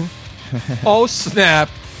Kardashian. Oh, snap.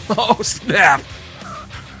 Oh, snap.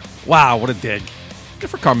 Wow, what a dig. Good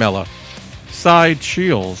for Carmella. Side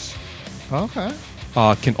Shields. Okay.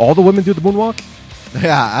 Can all the women do the moonwalk?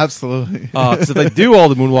 Yeah, absolutely. Because if they do all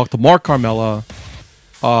the moonwalk to mark Carmella,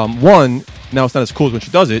 one, now it's not as cool as when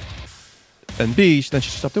she does it, and B, then she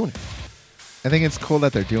should stop doing it. I think it's cool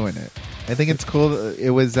that they're doing it. I think it's cool. It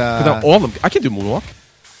was. 'Cause now all of them, I can do moonwalk.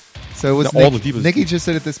 So it was Now all the divas- Nikki just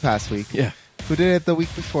did it this past week. Yeah. Who did it the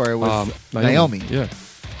week before? It was Naomi. Yeah.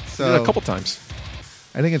 So Did it a couple times.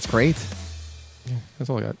 I think it's great. That's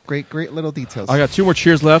all I got. Great little details. I got two more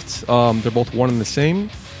Cheers left. They're both one and the same.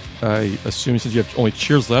 I assume since you have only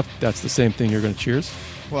Cheers left, that's the same thing you're going to Cheers.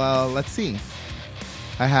 Well, let's see.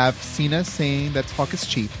 I have Cena saying that talk is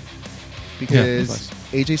cheap because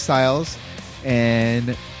that's AJ Styles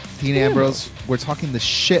and Dean Ambrose were talking the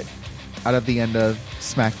shit out of the end of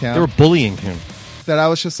SmackDown. They were bullying him. That I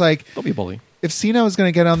was just like, Don't be a bully. if Cena was going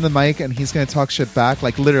to get on the mic and he's going to talk shit back,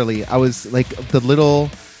 like literally, I was like, the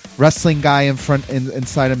little wrestling guy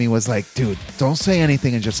inside of me was like, dude, don't say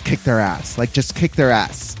anything and just kick their ass. Like, just kick their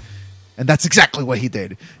ass. And that's exactly what he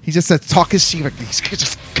did. He just said, talk is cheap. He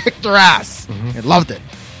just kicked their ass. I loved it.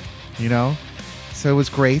 So it was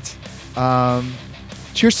great.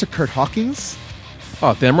 Cheers to Kurt Hawkins.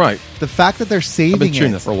 Oh, damn right. The fact that they're I've been saving cheering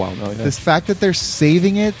it. that for a while now. Yeah. This fact that they're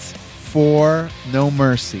saving it for No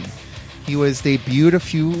Mercy. He was debuted a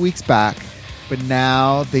few weeks back, but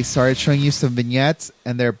now they started showing you some vignettes,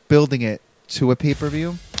 and they're building it to a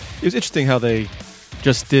pay-per-view. It was interesting how they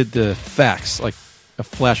just did the facts, like a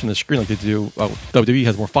flash on the screen, like they do. WWE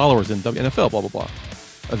has more followers than NFL, blah, blah, blah.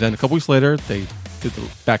 And then a couple weeks later, they did the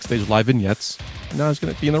backstage live vignettes. And now he's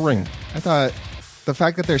going to be in the ring. I thought the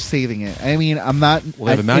fact that they're saving it. I mean, I'm not Will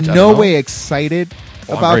they have a match? in I no don't know. way excited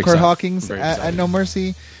Oh, I'm about very Kurt excited. Hawkins I'm very at excited. No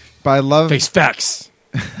Mercy, but I love Face facts.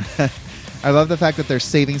 I love the fact that they're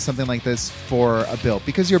saving something like this for a build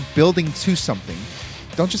because you're building to something.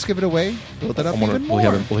 Don't just give it away. Build it up even more.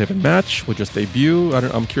 Will he have a match? Will he just debut?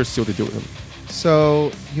 I'm curious to see what they do with him.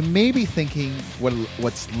 So you may be thinking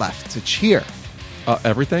what's left to cheer.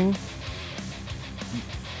 Everything?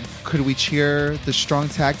 Could we cheer the strong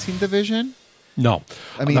tag team division? No.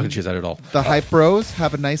 I I'm mean, not going to choose that at all. The Hype Bros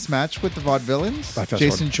have a nice match with the Vaudevillains. That's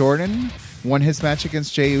Jason Jordan won his match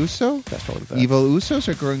against Jey Uso. That's probably the best. Evil Usos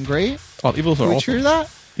are going great. Oh, Evil Usos Can are we awesome. cheer that?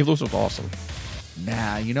 Evil Usos are awesome.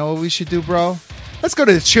 Nah, you know what we should do, bro? Let's go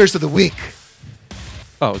to the cheers of the week.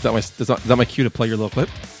 Oh, is that my cue to play your little clip?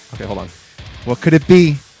 Okay, hold on. What could it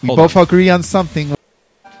be? We Hold both on. agree on something.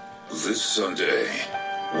 This Sunday,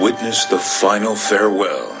 witness the final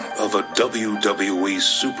farewell of a WWE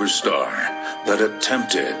superstar that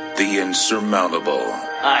attempted the insurmountable.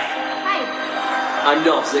 Hi. I'm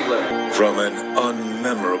Dolph Ziggler. From an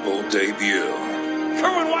unmemorable debut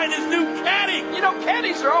Kerwin White is new caddy. You know,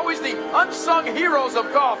 caddies are always the unsung heroes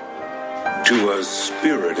of golf. to a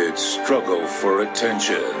spirited struggle for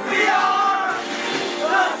attention. We are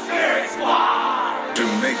the Spirit Squad. To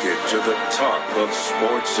make it to the top of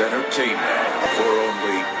sports entertainment for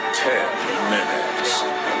only 10 minutes.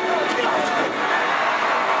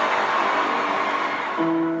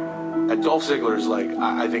 And Dolph Ziggler is like,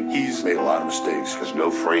 I think he's made a lot of mistakes. There's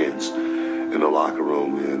no friends in the locker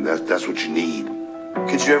room, and that's what you need.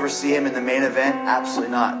 Could you ever see him in the main event?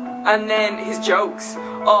 Absolutely not. And then his jokes.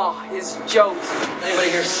 Oh, his jokes.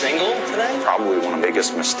 Anybody here single today? Probably one of the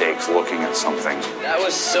biggest mistakes looking at something. That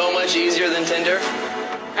was so much easier than Tinder.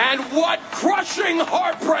 And what crushing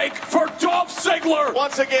heartbreak for Dolph Ziggler!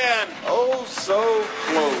 Once again, oh so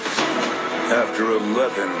close. After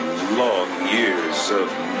 11 long years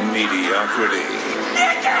of mediocrity,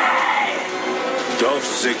 Dolph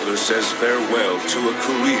Ziggler says farewell to a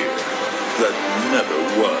career that never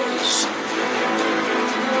was.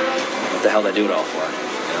 What the hell did I do it all for?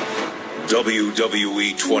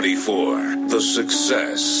 WWE 24, the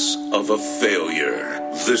success of a failure.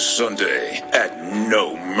 This Sunday at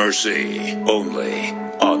No Mercy, only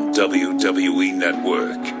on WWE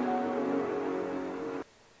Network.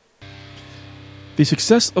 The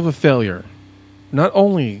success of a failure. Not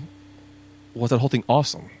only was that whole thing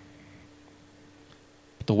awesome,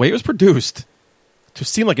 but the way it was produced to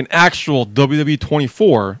seem like an actual WWE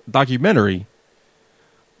 24 documentary.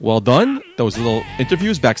 Well done. Those little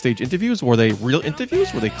interviews, backstage interviews, were they real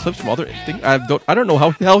interviews? Were they clips from other things? I don't know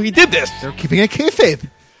how the hell he did this. They're keeping it kayfabe.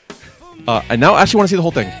 And now I actually want to see the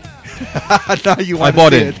whole thing. Now you want I bought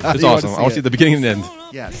to see in. it. It's awesome. I want to see the beginning and the end.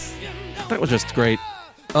 Yes. That was just great.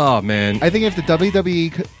 Oh, man. I think if the WWE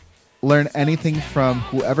could learn anything from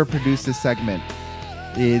whoever produced this segment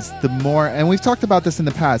is the more, and we've talked about this in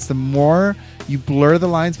the past, the more you blur the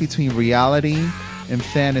lines between reality and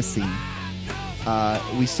fantasy.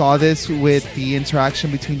 We saw this with the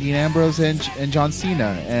interaction between Dean Ambrose and John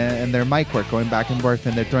Cena and their mic work going back and forth,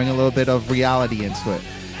 and they're throwing a little bit of reality into it.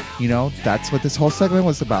 You know, that's what this whole segment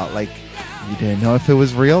was about. Like, you didn't know if it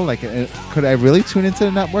was real. Like, could I really tune into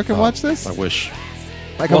the network and watch this? I wish.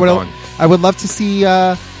 Like, Well I would love to see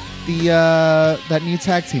that new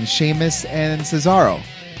tag team, Sheamus and Cesaro.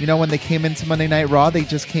 You know, when they came into Monday Night Raw, they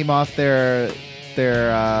just came off their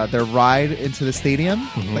ride into the stadium,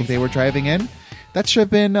 like they were driving in. That should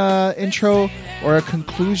have been an intro or a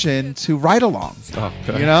conclusion to Ride Along. Oh,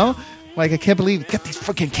 okay. You know? Like, I can't believe, get these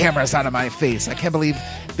freaking cameras out of my face. I can't believe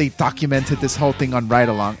they documented this whole thing on Ride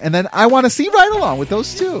Along. And then I want to see Ride Along with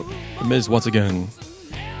those two. The Miz, once again,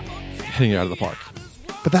 hitting it out of the park.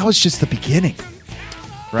 But that was just the beginning.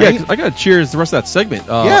 Right? Yeah, 'cause I got to cheers the rest of that segment.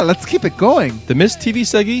 Yeah, let's keep it going. The Miz TV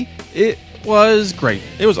seggy, it was great.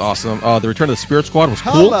 It was awesome. The return of the Spirit Squad was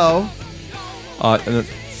cool. Hello. And then,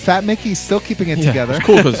 Fat Mickey's still keeping it yeah, together. It was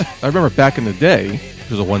cool because I remember back in the day, it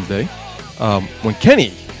was a Wednesday, when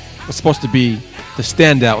Kenny was supposed to be the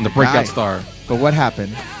standout and the breakout Guy. star. But what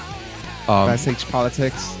happened? Backstage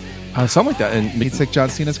politics. Something like that. And He took John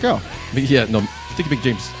Cena's girl. Yeah, no, I think Big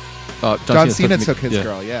James. John Cena took his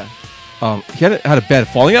girl, yeah. He had a bad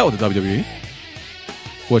falling out with the WWE,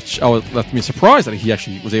 which left me surprised that he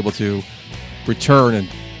actually was able to return and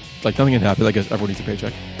like nothing had happened. I guess everyone needs a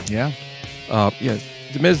paycheck. Yeah. Yeah.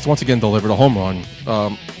 The Miz once again delivered a home run.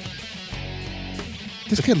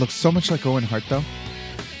 This kid looks so much like Owen Hart, though.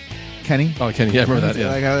 Kenny. Oh, Kenny. Yeah, I remember that. Yeah.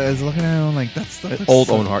 Like, I was looking at him like, that's old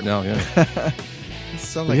Owen Hart now. Yeah.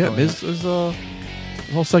 So But like yeah, Owen Miz was the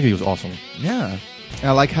whole segment was awesome. Yeah. And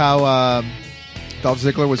I like how Dolph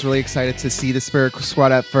Ziggler was really excited to see the Spirit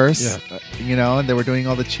Squad at first. Yeah. You know, and they were doing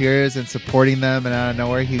all the cheers and supporting them, and out of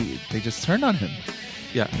nowhere, they just turned on him.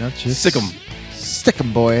 Yeah. You know, just Sick 'em. Stick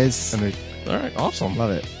 'em, boys. And all right, awesome. Love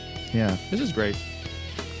it. Yeah. This is great.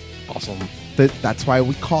 Awesome. That's why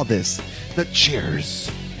we call this the Cheers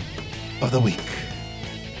of the Week.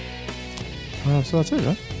 So that's it,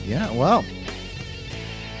 huh? Yeah, well,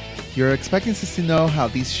 you're expecting us to know how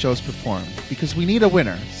these shows perform because we need a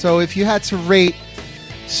winner. So if you had to rate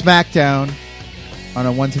SmackDown on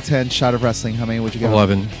a 1 to 10 shot of wrestling, how many would you give?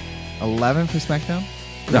 11. 11 for SmackDown?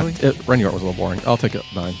 No, Really? Randy Orton was a little boring. I'll take it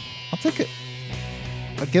 9. I'll take it.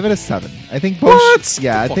 I'll give it a 7. I think both. What?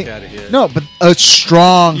 Yeah, Get I the think. fuck outta here. No, but a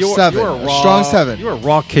strong You are 7. raw, A strong 7. You are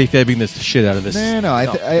raw kayfabing this shit out of this. No. I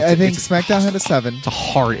think SmackDown had a 7. It's a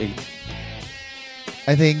hard 8.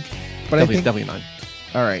 I think. But Definitely 9.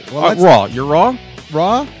 All right. Well, Raw. You're Raw?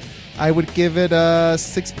 Raw, I would give it a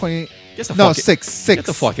 6. No, 6. 6. Get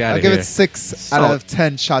the fuck out I'll of give here. it 6 out of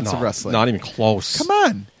 10 shots of wrestling. Not even close. Come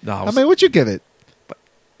on. No, How many would you give it?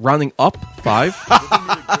 Rounding up 5.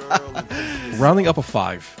 Rounding up a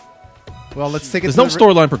 5. Well, let's take it. There's no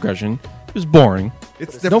storyline progression. It was boring.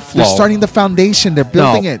 They're, no flow. They're starting the foundation. They're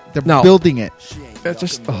building it. They're building it. It's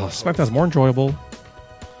just SmackDown's more enjoyable.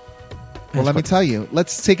 Well, let me tell you.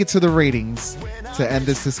 Let's take it to the ratings to end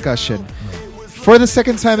this discussion. For the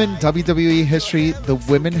second time in WWE history, the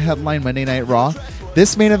women headline Monday Night Raw.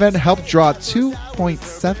 This main event helped draw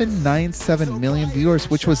 2.797 million viewers,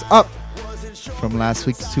 which was up from last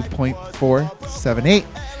week's 2.478.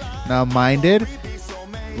 Now, minded,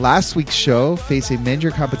 last week's show faced a major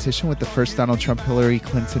competition with the first Donald Trump-Hillary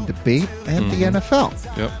Clinton debate and the NFL.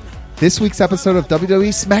 Yep. This week's episode of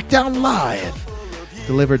WWE SmackDown Live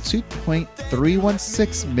delivered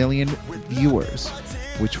 2.316 million viewers,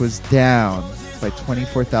 which was down by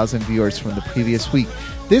 24,000 viewers from the previous week.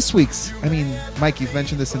 This week's, Mike, you've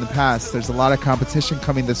mentioned this in the past. There's a lot of competition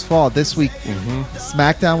coming this fall. This week,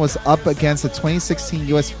 SmackDown was up against the 2016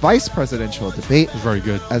 U.S. vice presidential debate. Very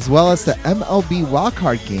good. As well as the MLB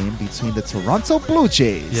wildcard game between the Toronto Blue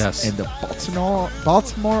Jays and the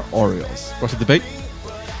Baltimore Orioles. What's the debate?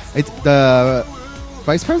 It's the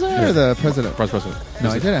vice president or the president? Vice president. No,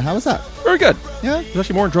 I didn't. How was that? Very good. Yeah? It was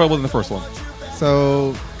actually more enjoyable than the first one.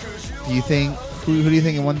 So, do you think, who do you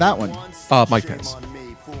think won that one? Mike Pence.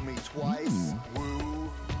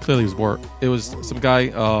 Clearly it was some guy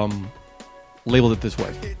labeled it this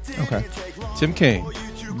way. Okay. Tim Kaine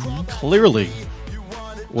clearly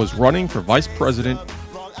was running for vice president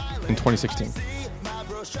in 2016.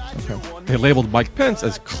 Okay. They labeled Mike Pence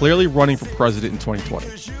as clearly running for president in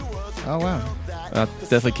 2020. Oh, wow. That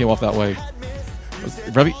definitely came off that way. It was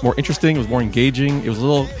very more interesting. It was more engaging. It was a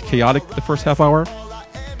little chaotic the first half hour.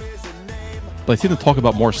 But I seemed to talk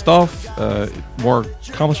about more stuff, more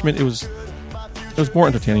accomplishment. It was more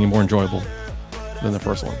entertaining and more enjoyable than the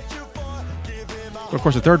first one. But of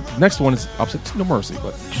course, the next one is opposite No Mercy,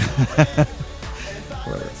 but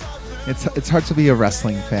whatever. It's hard to be a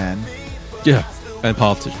wrestling fan. Yeah, and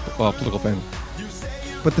political fan.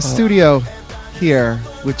 But the studio here,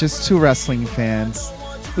 with just 2 wrestling fans,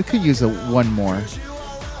 we could use one more.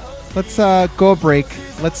 Let's go a break.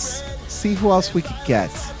 Let's see who else we could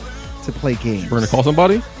get to play games. We're going to call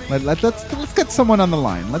somebody? Let's get someone on the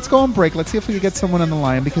line. Let's go on break. Let's see if we can get someone on the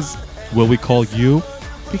line because... Will we call you?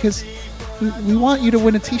 Because we want you to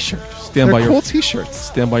win a t-shirt. Stand by They're your cool t-shirts.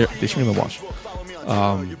 Stand by your... They should in the wash.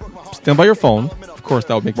 Stand by your phone. Of course,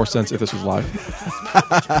 that would make more sense if this was live.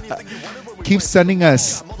 Keep sending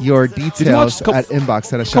us your details at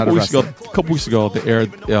inbox at a shot of wrestling. A couple weeks ago, they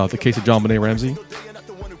aired the case of John Benet Ramsey.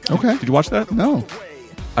 Okay. Did you watch that? No.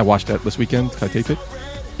 I watched that this weekend. Can I tape it?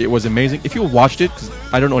 It was amazing. If you watched it, because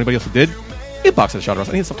I don't know anybody else who did, inbox at a shot of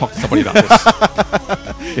wrestling. I need to talk to somebody about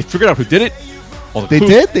this. They figured out who did it. They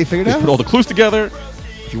did? They figured out? Put all the clues together.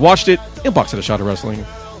 If you watched it, inbox at a shot of wrestling.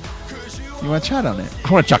 You want to chat on it?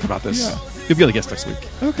 I want to chat about this. Yeah. You'll be able to guess next week.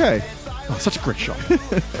 Okay. Oh, such a great show.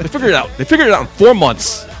 They figured it out. They figured it out in 4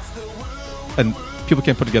 months. And people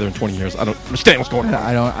can't put it together in 20 years. I don't understand what's going on.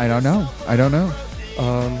 I don't know.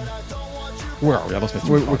 Where are we? I lost my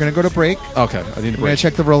We're going to go to break. Okay. I need a break. We're going to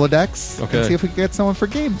check the Rolodex. Okay. And see if we can get someone for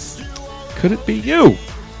games. Could it be you?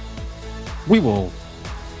 We will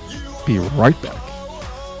be right back.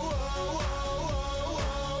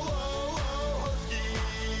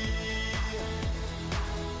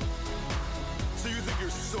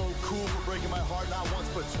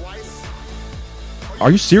 Are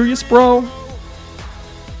you serious, bro?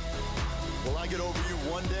 Will I get over you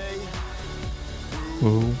one day?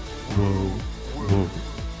 Whoa, whoa, whoa.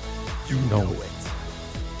 You know it.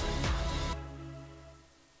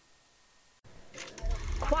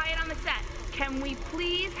 Quiet on the set. Can we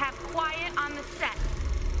please have quiet on the set?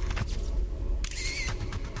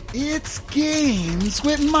 It's Games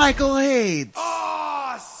with Michael Hayes.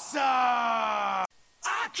 Awesome! I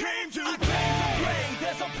came to play.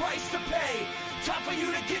 There's a price to pay. Time for you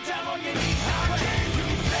to get down on your knees. I came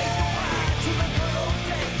to say goodbye to the good old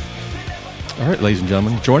days. All right, ladies and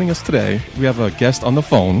gentlemen, joining us today, we have a guest on the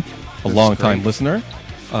phone, a long-time listener.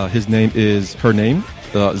 Her name,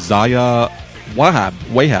 Zaya Wahab.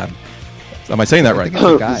 Am I saying that right?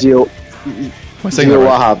 Zia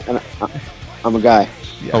Wahab. And I'm a guy.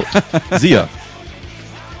 Oh, Zia.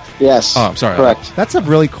 Yes. Oh, I'm sorry. Correct. That's a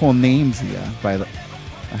really cool name, Zia.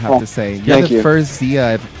 I have to say, you're thank the you. first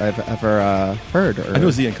Zia I've ever heard. I knew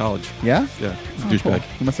Zia in college. Yeah? Yeah. He's a Cool. douchebag.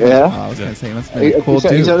 He must have been, I was going to say, he must have been a cool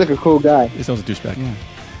dude. He sounds like a cool guy. He sounds a douchebag. Yeah.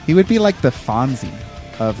 He would be like the Fonzie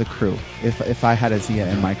of the crew if I had a Zia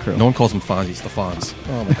in my crew. No one calls him Fonzie. It's the Fonz.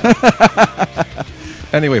 Oh, my God.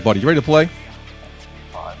 Anyway, buddy, you ready to play?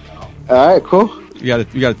 All right, cool. You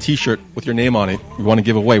got a T-shirt with your name on it. We want to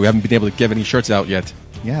give away. We haven't been able to give any shirts out yet.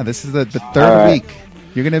 Yeah, this is the third week.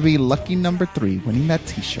 You're going to be lucky number 3 winning that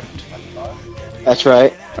T-shirt. That's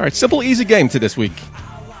right. All right, simple, easy game to this week.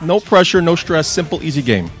 No pressure, no stress, simple, easy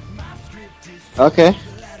game. Okay. All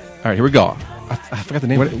right, here we go. I forgot the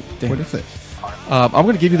name. What is it? I'm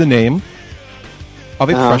going to give you the name of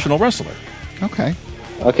a professional wrestler. Okay.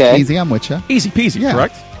 Okay. Easy, I'm with you. Easy peasy, Yeah.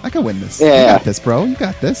 correct? I can win this. Yeah. You got this, bro. You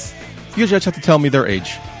got this. You just have to tell me their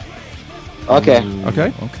age. Okay.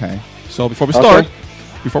 Okay? Okay. So before we start,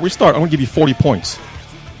 I'm going to give you 40 points.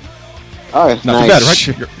 All right. Not too bad, right?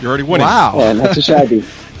 You're already winning. Wow. Yeah, not too shabby.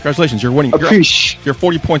 Congratulations, you're winning. You're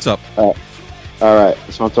 40 points up. All right.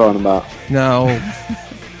 That's what I'm talking about. Now,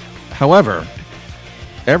 however,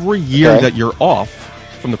 every year that you're off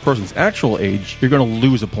from the person's actual age, you're going to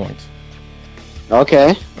lose a point.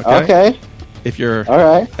 Okay. Okay. If you're all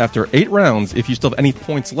right after 8 rounds, if you still have any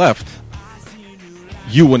points left,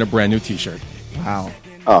 you win a brand new T-shirt. Wow.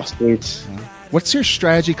 Oh, sweet. What's your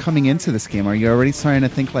strategy coming into this game? Are you already starting to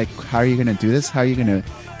think like, how are you going to do this? How are you going to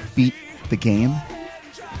beat the game?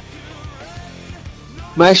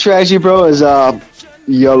 My strategy, bro, is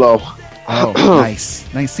YOLO. Oh, nice.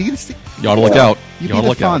 See, You ought to look out. You You be ought to the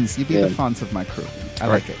look out. Fonz. You be the Fonz of my crew. I All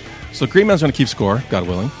like right. it. So Green Man's going to keep score, God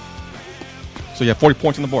willing. So you have 40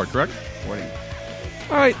 points on the board, correct? 40.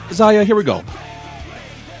 All right, Zaya, here we go.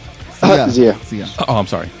 Zia. Oh, I'm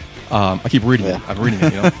sorry. I keep reading it. I'm reading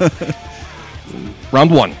it, you know.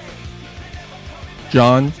 Round 1.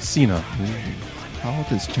 John Cena. How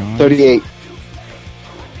old is John? 38.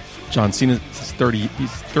 John Cena is 30.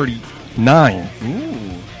 He's 39.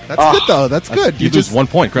 Ooh. That's good, though. That's good. You lose 1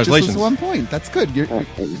 point. Congratulations. Just 1 point. That's good. You're in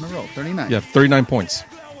a row. 39. You have 39 points.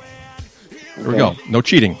 Here we go. No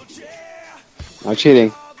cheating. No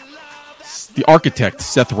cheating. The architect,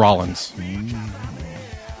 Seth Rollins.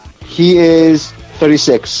 He is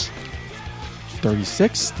 36.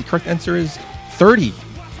 36. The correct answer is 30.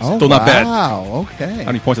 Oh, Still not bad. Wow. Okay. How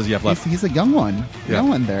many points does he have left? He's a young one. Yeah. Young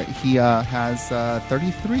one there. He has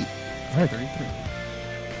 33. All right. 33.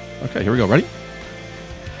 Okay, here we go. Ready?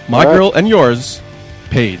 My girl and yours,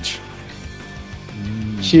 Paige.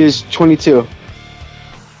 She is 22.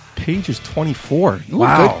 Paige is 24. Ooh,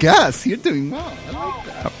 Wow. good guess. You're doing well. I like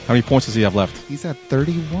that. How many points does he have left? He's at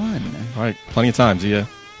 31. All right, plenty of time, Zia.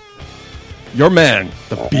 Your man,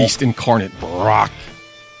 the beast incarnate, Brock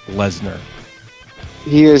Lesnar.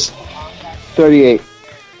 He is 38.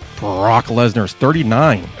 Brock Lesnar is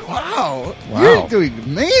 39. Wow. Wow. You're doing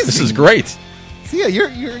amazing. This is great. See, yeah,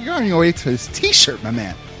 you're on your way to his T-shirt, my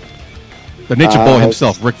man. The Nature Boy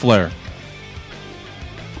himself, Ric Flair.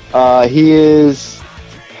 He is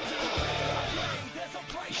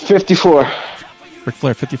 54. Ric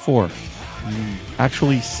Flair, 54.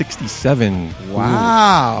 Actually, 67.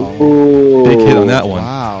 Wow. Ooh. Big hit on that one.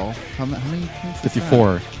 Wow. How many points is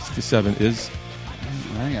 54. 67 is that?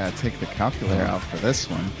 I gotta take the calculator out for this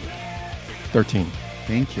one. 13.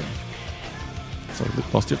 Thank you. So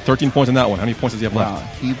lost 13 points on that one. How many points does he have Wow.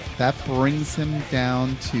 left? That brings him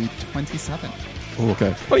down to 27. Oh,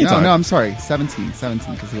 okay. Plenty of time. No, I'm sorry. 17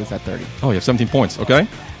 because he was at 30. Oh, you have 17 points. Okay.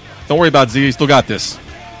 Don't worry about Z. You still got this.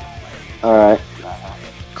 All right.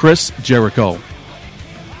 Chris Jericho.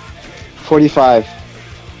 45.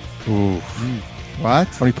 What? Ooh. How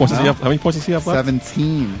many points does he have? How many points does he have left?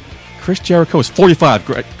 17. Chris Jericho is 45.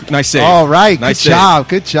 Great. Nice save. All right. Nice Good save. job.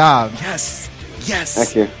 Good job. Yes. Yes.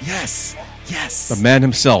 Thank you. Yes. Yes. The man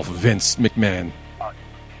himself, Vince McMahon.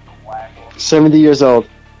 70 years old.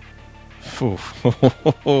 Ooh.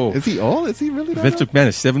 Is he old? Is he really that Vince old? McMahon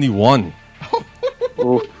is 71.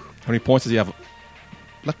 Ooh. How many points does he have?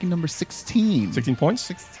 Lucky number 16. 16 points?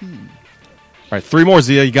 16. All right, 3 more,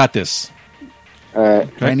 Zia. You got this. All right.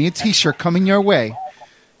 Okay. Brand new T-shirt coming your way.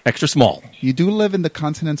 Extra small. You do live in the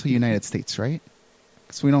continental United States, right?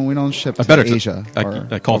 Because we don't ship I to better Asia or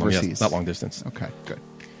I called him, overseas. yes. Not long distance. Okay, good.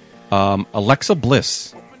 Alexa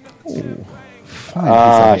Bliss. Ooh,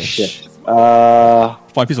 fine piece of Shit. ish.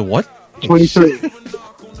 Fine piece of what? 23.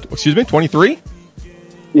 Excuse me? 23?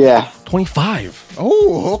 Yeah. 25.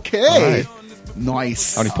 Oh, okay. All right.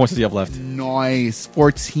 Nice. How many points does he have left? Nice.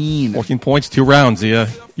 14. 14 points, 2 rounds, Zia.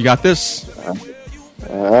 You got this.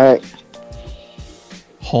 All right.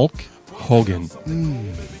 Hulk Hogan.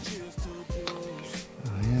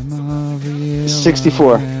 I am a real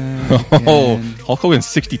 64. Oh, Hulk Hogan's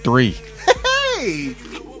 63. Hey!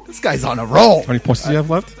 This guy's on a roll. How many points does he have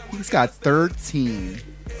left? He's got 13.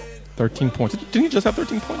 13 points. Didn't he just have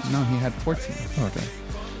 13 points? No, he had 14. Oh, okay.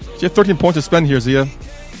 So you have 13 points to spend here, Zia.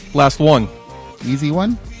 Last one. Easy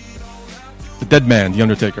one? The Dead Man, The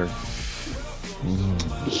Undertaker.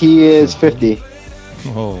 He is 50.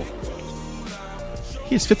 Oh.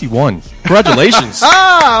 He is 51. Congratulations.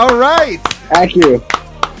 Ah, all right. Thank you.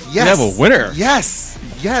 Yes. You have a winner. Yes.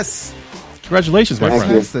 Yes. Congratulations, my Thank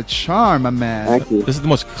friend. you. That's the charm, my man. Thank you. This is the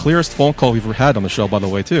most clearest phone call we've ever had on the show, by the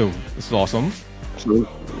way, too. This is awesome.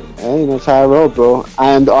 Hey, that's how I roll, bro. I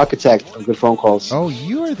am the architect of good phone calls. Oh,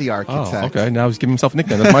 you are the architect. Oh, okay. Now he's giving himself a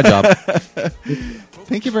nickname. That's my job.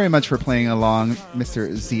 Thank you very much for playing along,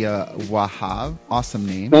 Mr. Zia Wahab. Awesome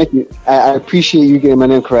name. Thank you. I appreciate you getting my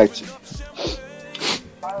name correct.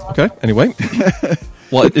 Okay. Anyway.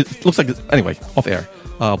 Well, it looks like... Anyway, off air.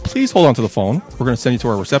 Please hold on to the phone. We're going to send you to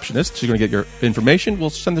our receptionist. She's going to get your information.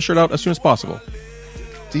 We'll send the shirt out as soon as possible.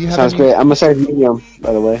 Do you have Sounds any- great. I'm a size medium,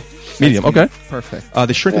 by the way. Medium. Okay. Perfect.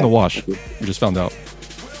 They shrink in Yeah. the wash. We just found out.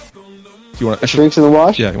 Do you want It shrinks in the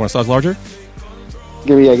wash? Yeah. You want a size larger?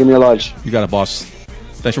 Give me a large. You got it, boss.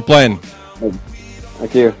 Thanks for playing.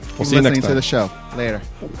 Thank you. We'll see you next listening time. to the show later.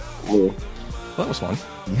 Well, that was fun.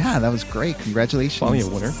 Yeah, that was great. Congratulations. Finally a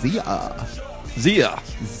winner. Zia.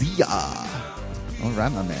 All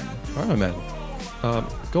right, my man. All right, my man.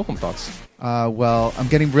 Go home thoughts. Well, I'm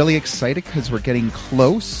getting really excited because we're getting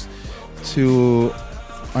close to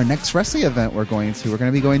our next wrestling event we're going to. We're going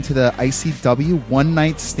to be going to the ICW One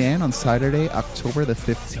Night Stand on Saturday, October the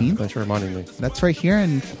 15th. Thanks for reminding me. That's right here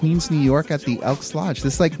in Queens, New York at the Elks Lodge.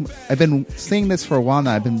 This is like, I've been saying this for a while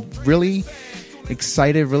now. I've been really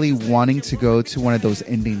excited, really wanting to go to one of those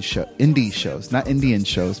indie shows. Not Indian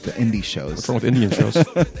shows, but indie shows. What's wrong with Indian shows?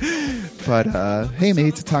 But hey,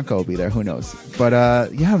 maybe Tatanka will be there. Who knows? But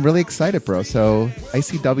yeah, I'm really excited, bro. So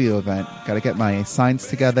ICW event. Got to get my signs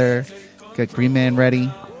together. Get Green Man ready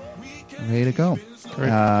to go.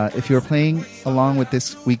 If you were playing along with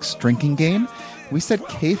this week's drinking game, we said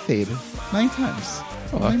kayfabe 9 times.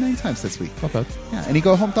 Only 9 times this week. Not bad. Yeah. Any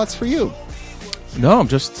go home thoughts for you? No, I'm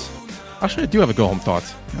just. Actually, I do have a go home thought.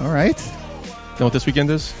 All right. You know what this weekend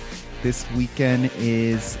is? This weekend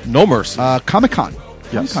is No Mercy. Comic-Con.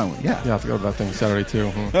 Yes. Comic-Con, yeah. Yeah, I have to go to that thing Saturday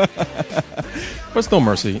too. But it's No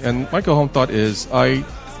Mercy. And my go home thought is I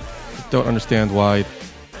don't understand why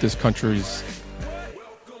this country's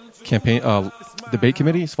campaign debate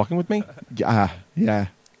committee is fucking with me. Yeah. I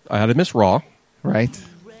had to miss Raw. Right.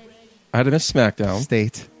 I had to miss SmackDown.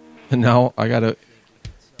 State. And now I got to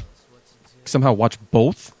somehow watch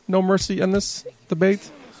both No Mercy and this debate.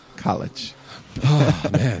 College. Oh,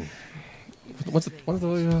 man. What's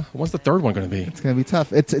the third one going to be? It's going to be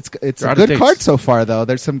tough. It's They're a out of good dates. card so far, though.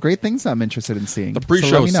 There's some great things I'm interested in seeing. The pre-show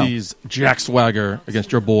So let me know. sees Jack Swagger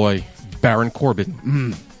against your boy, Baron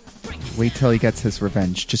Corbin. Wait till he gets his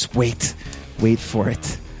revenge. Just wait. Wait for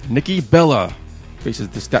it. Nikki Bella faces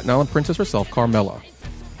the Staten Island princess herself, Carmella.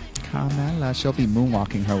 Carmella, she'll be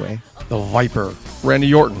moonwalking her way. The Viper,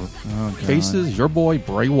 Randy Orton, Oh, God. faces your boy,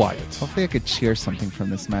 Bray Wyatt. Hopefully I could cheer something from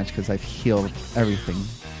this match because I've healed everything.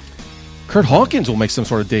 Kurt Hawkins will make some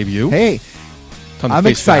sort of debut. Hey, Time to I'm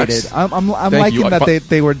face excited. facts. I'm Thank liking you. that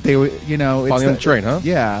they were you know Finally on the train, huh?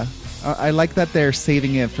 Yeah, I like that they're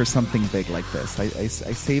saving it for something big like this. I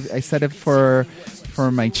said it for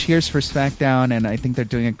my cheers for SmackDown, and I think they're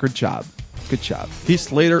doing a good job. Good job. Heath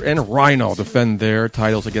Slater and Rhino defend their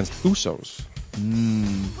titles against Usos.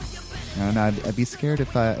 And I'd be scared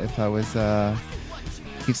if I was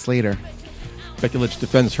Heath Slater. Becky Lynch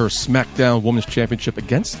defends her SmackDown Women's Championship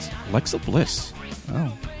against Alexa Bliss.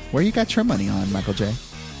 Oh, where you got your money on, Michael J?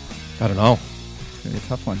 I don't know. It's gonna be a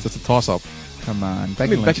tough one. It's just a toss-up. Come on,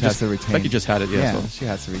 Becky Lynch has to retain. Becky just had it, yeah. So. She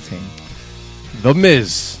has to retain. The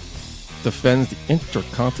Miz defends the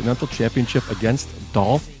Intercontinental Championship against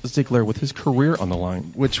Dolph Ziggler with his career on the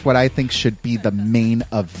line. Which what I think should be the main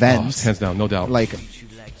event. Hands down, no doubt. Like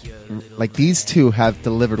these two have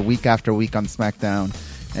delivered week after week on SmackDown,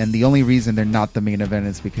 and the only reason they're not the main event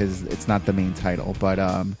is because it's not the main title. But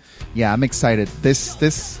yeah, I'm excited.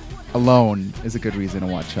 This alone is a good reason to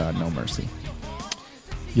watch No Mercy.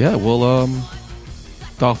 Yeah, will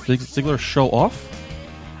Dolph Ziggler show off,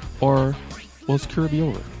 or will his career be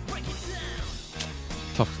over?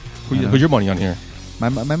 Tough. Who's your money on here? My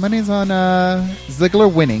money's on Ziggler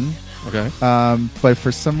winning. Okay. But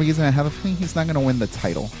for some reason, I have a feeling he's not going to win the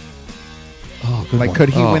title. Oh, good like, one. could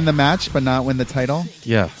he Oh. win the match but not win the title?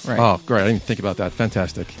 Yeah. Right. Oh, great. I didn't even think about that.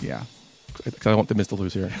 Fantastic. Yeah. Because I want the Miz to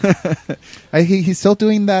lose here. He's still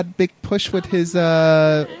doing that big push with his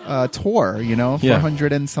tour, you know, Yeah.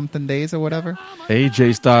 400 and something days or whatever.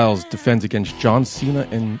 AJ Styles defends against John Cena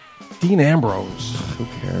and Dean Ambrose. Who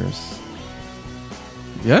cares?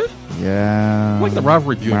 Yeah? Yeah. I like the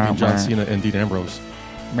rivalry between John Cena and Dean Ambrose.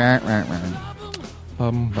 That's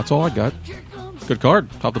all I got. Good card,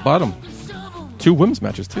 top to bottom. 2 women's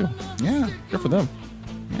matches, too. Yeah. Good for them.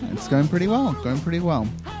 Yeah, it's going pretty well.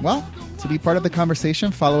 Well, to be part of the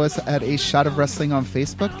conversation, follow us at A Shot of Wrestling on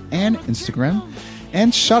Facebook and Instagram,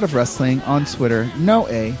 and Shot of Wrestling on Twitter, no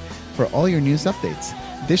A, for all your news updates.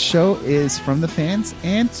 This show is from the fans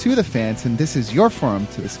and to the fans, and this is your forum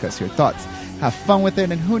to discuss your thoughts. Have fun with it,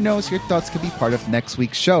 and who knows, your thoughts could be part of next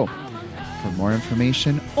week's show. For more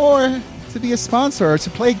information, or to be a sponsor, or to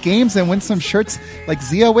play games and win some shirts like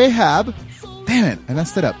Zia Wahab. Damn it, I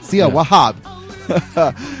messed it up. Zia Wahab.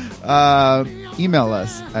 Email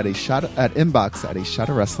us at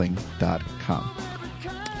inbox@ashotofwrestling.com.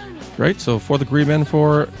 Great. So for the Green Man,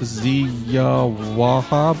 for Zia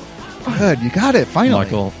Wahab. Good, you got it, finally.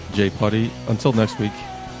 Michael J. Putty. Until next week,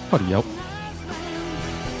 Putty out.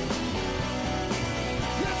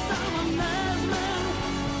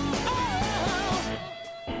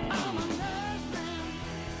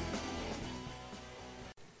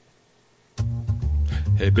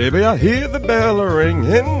 Hey baby, I hear the bell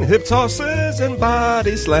ringing, hip tosses and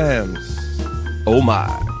body slams. Oh my.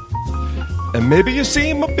 And maybe you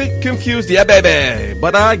seem a bit confused, yeah baby,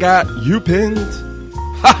 but I got you pinned.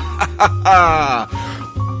 Ha ha ha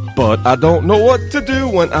ha. But I don't know what to do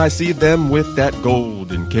when I see them with that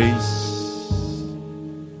golden case.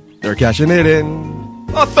 They're cashing it in.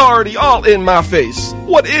 Authority all in my face.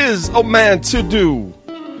 What is a man to do?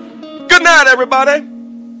 Good night, everybody.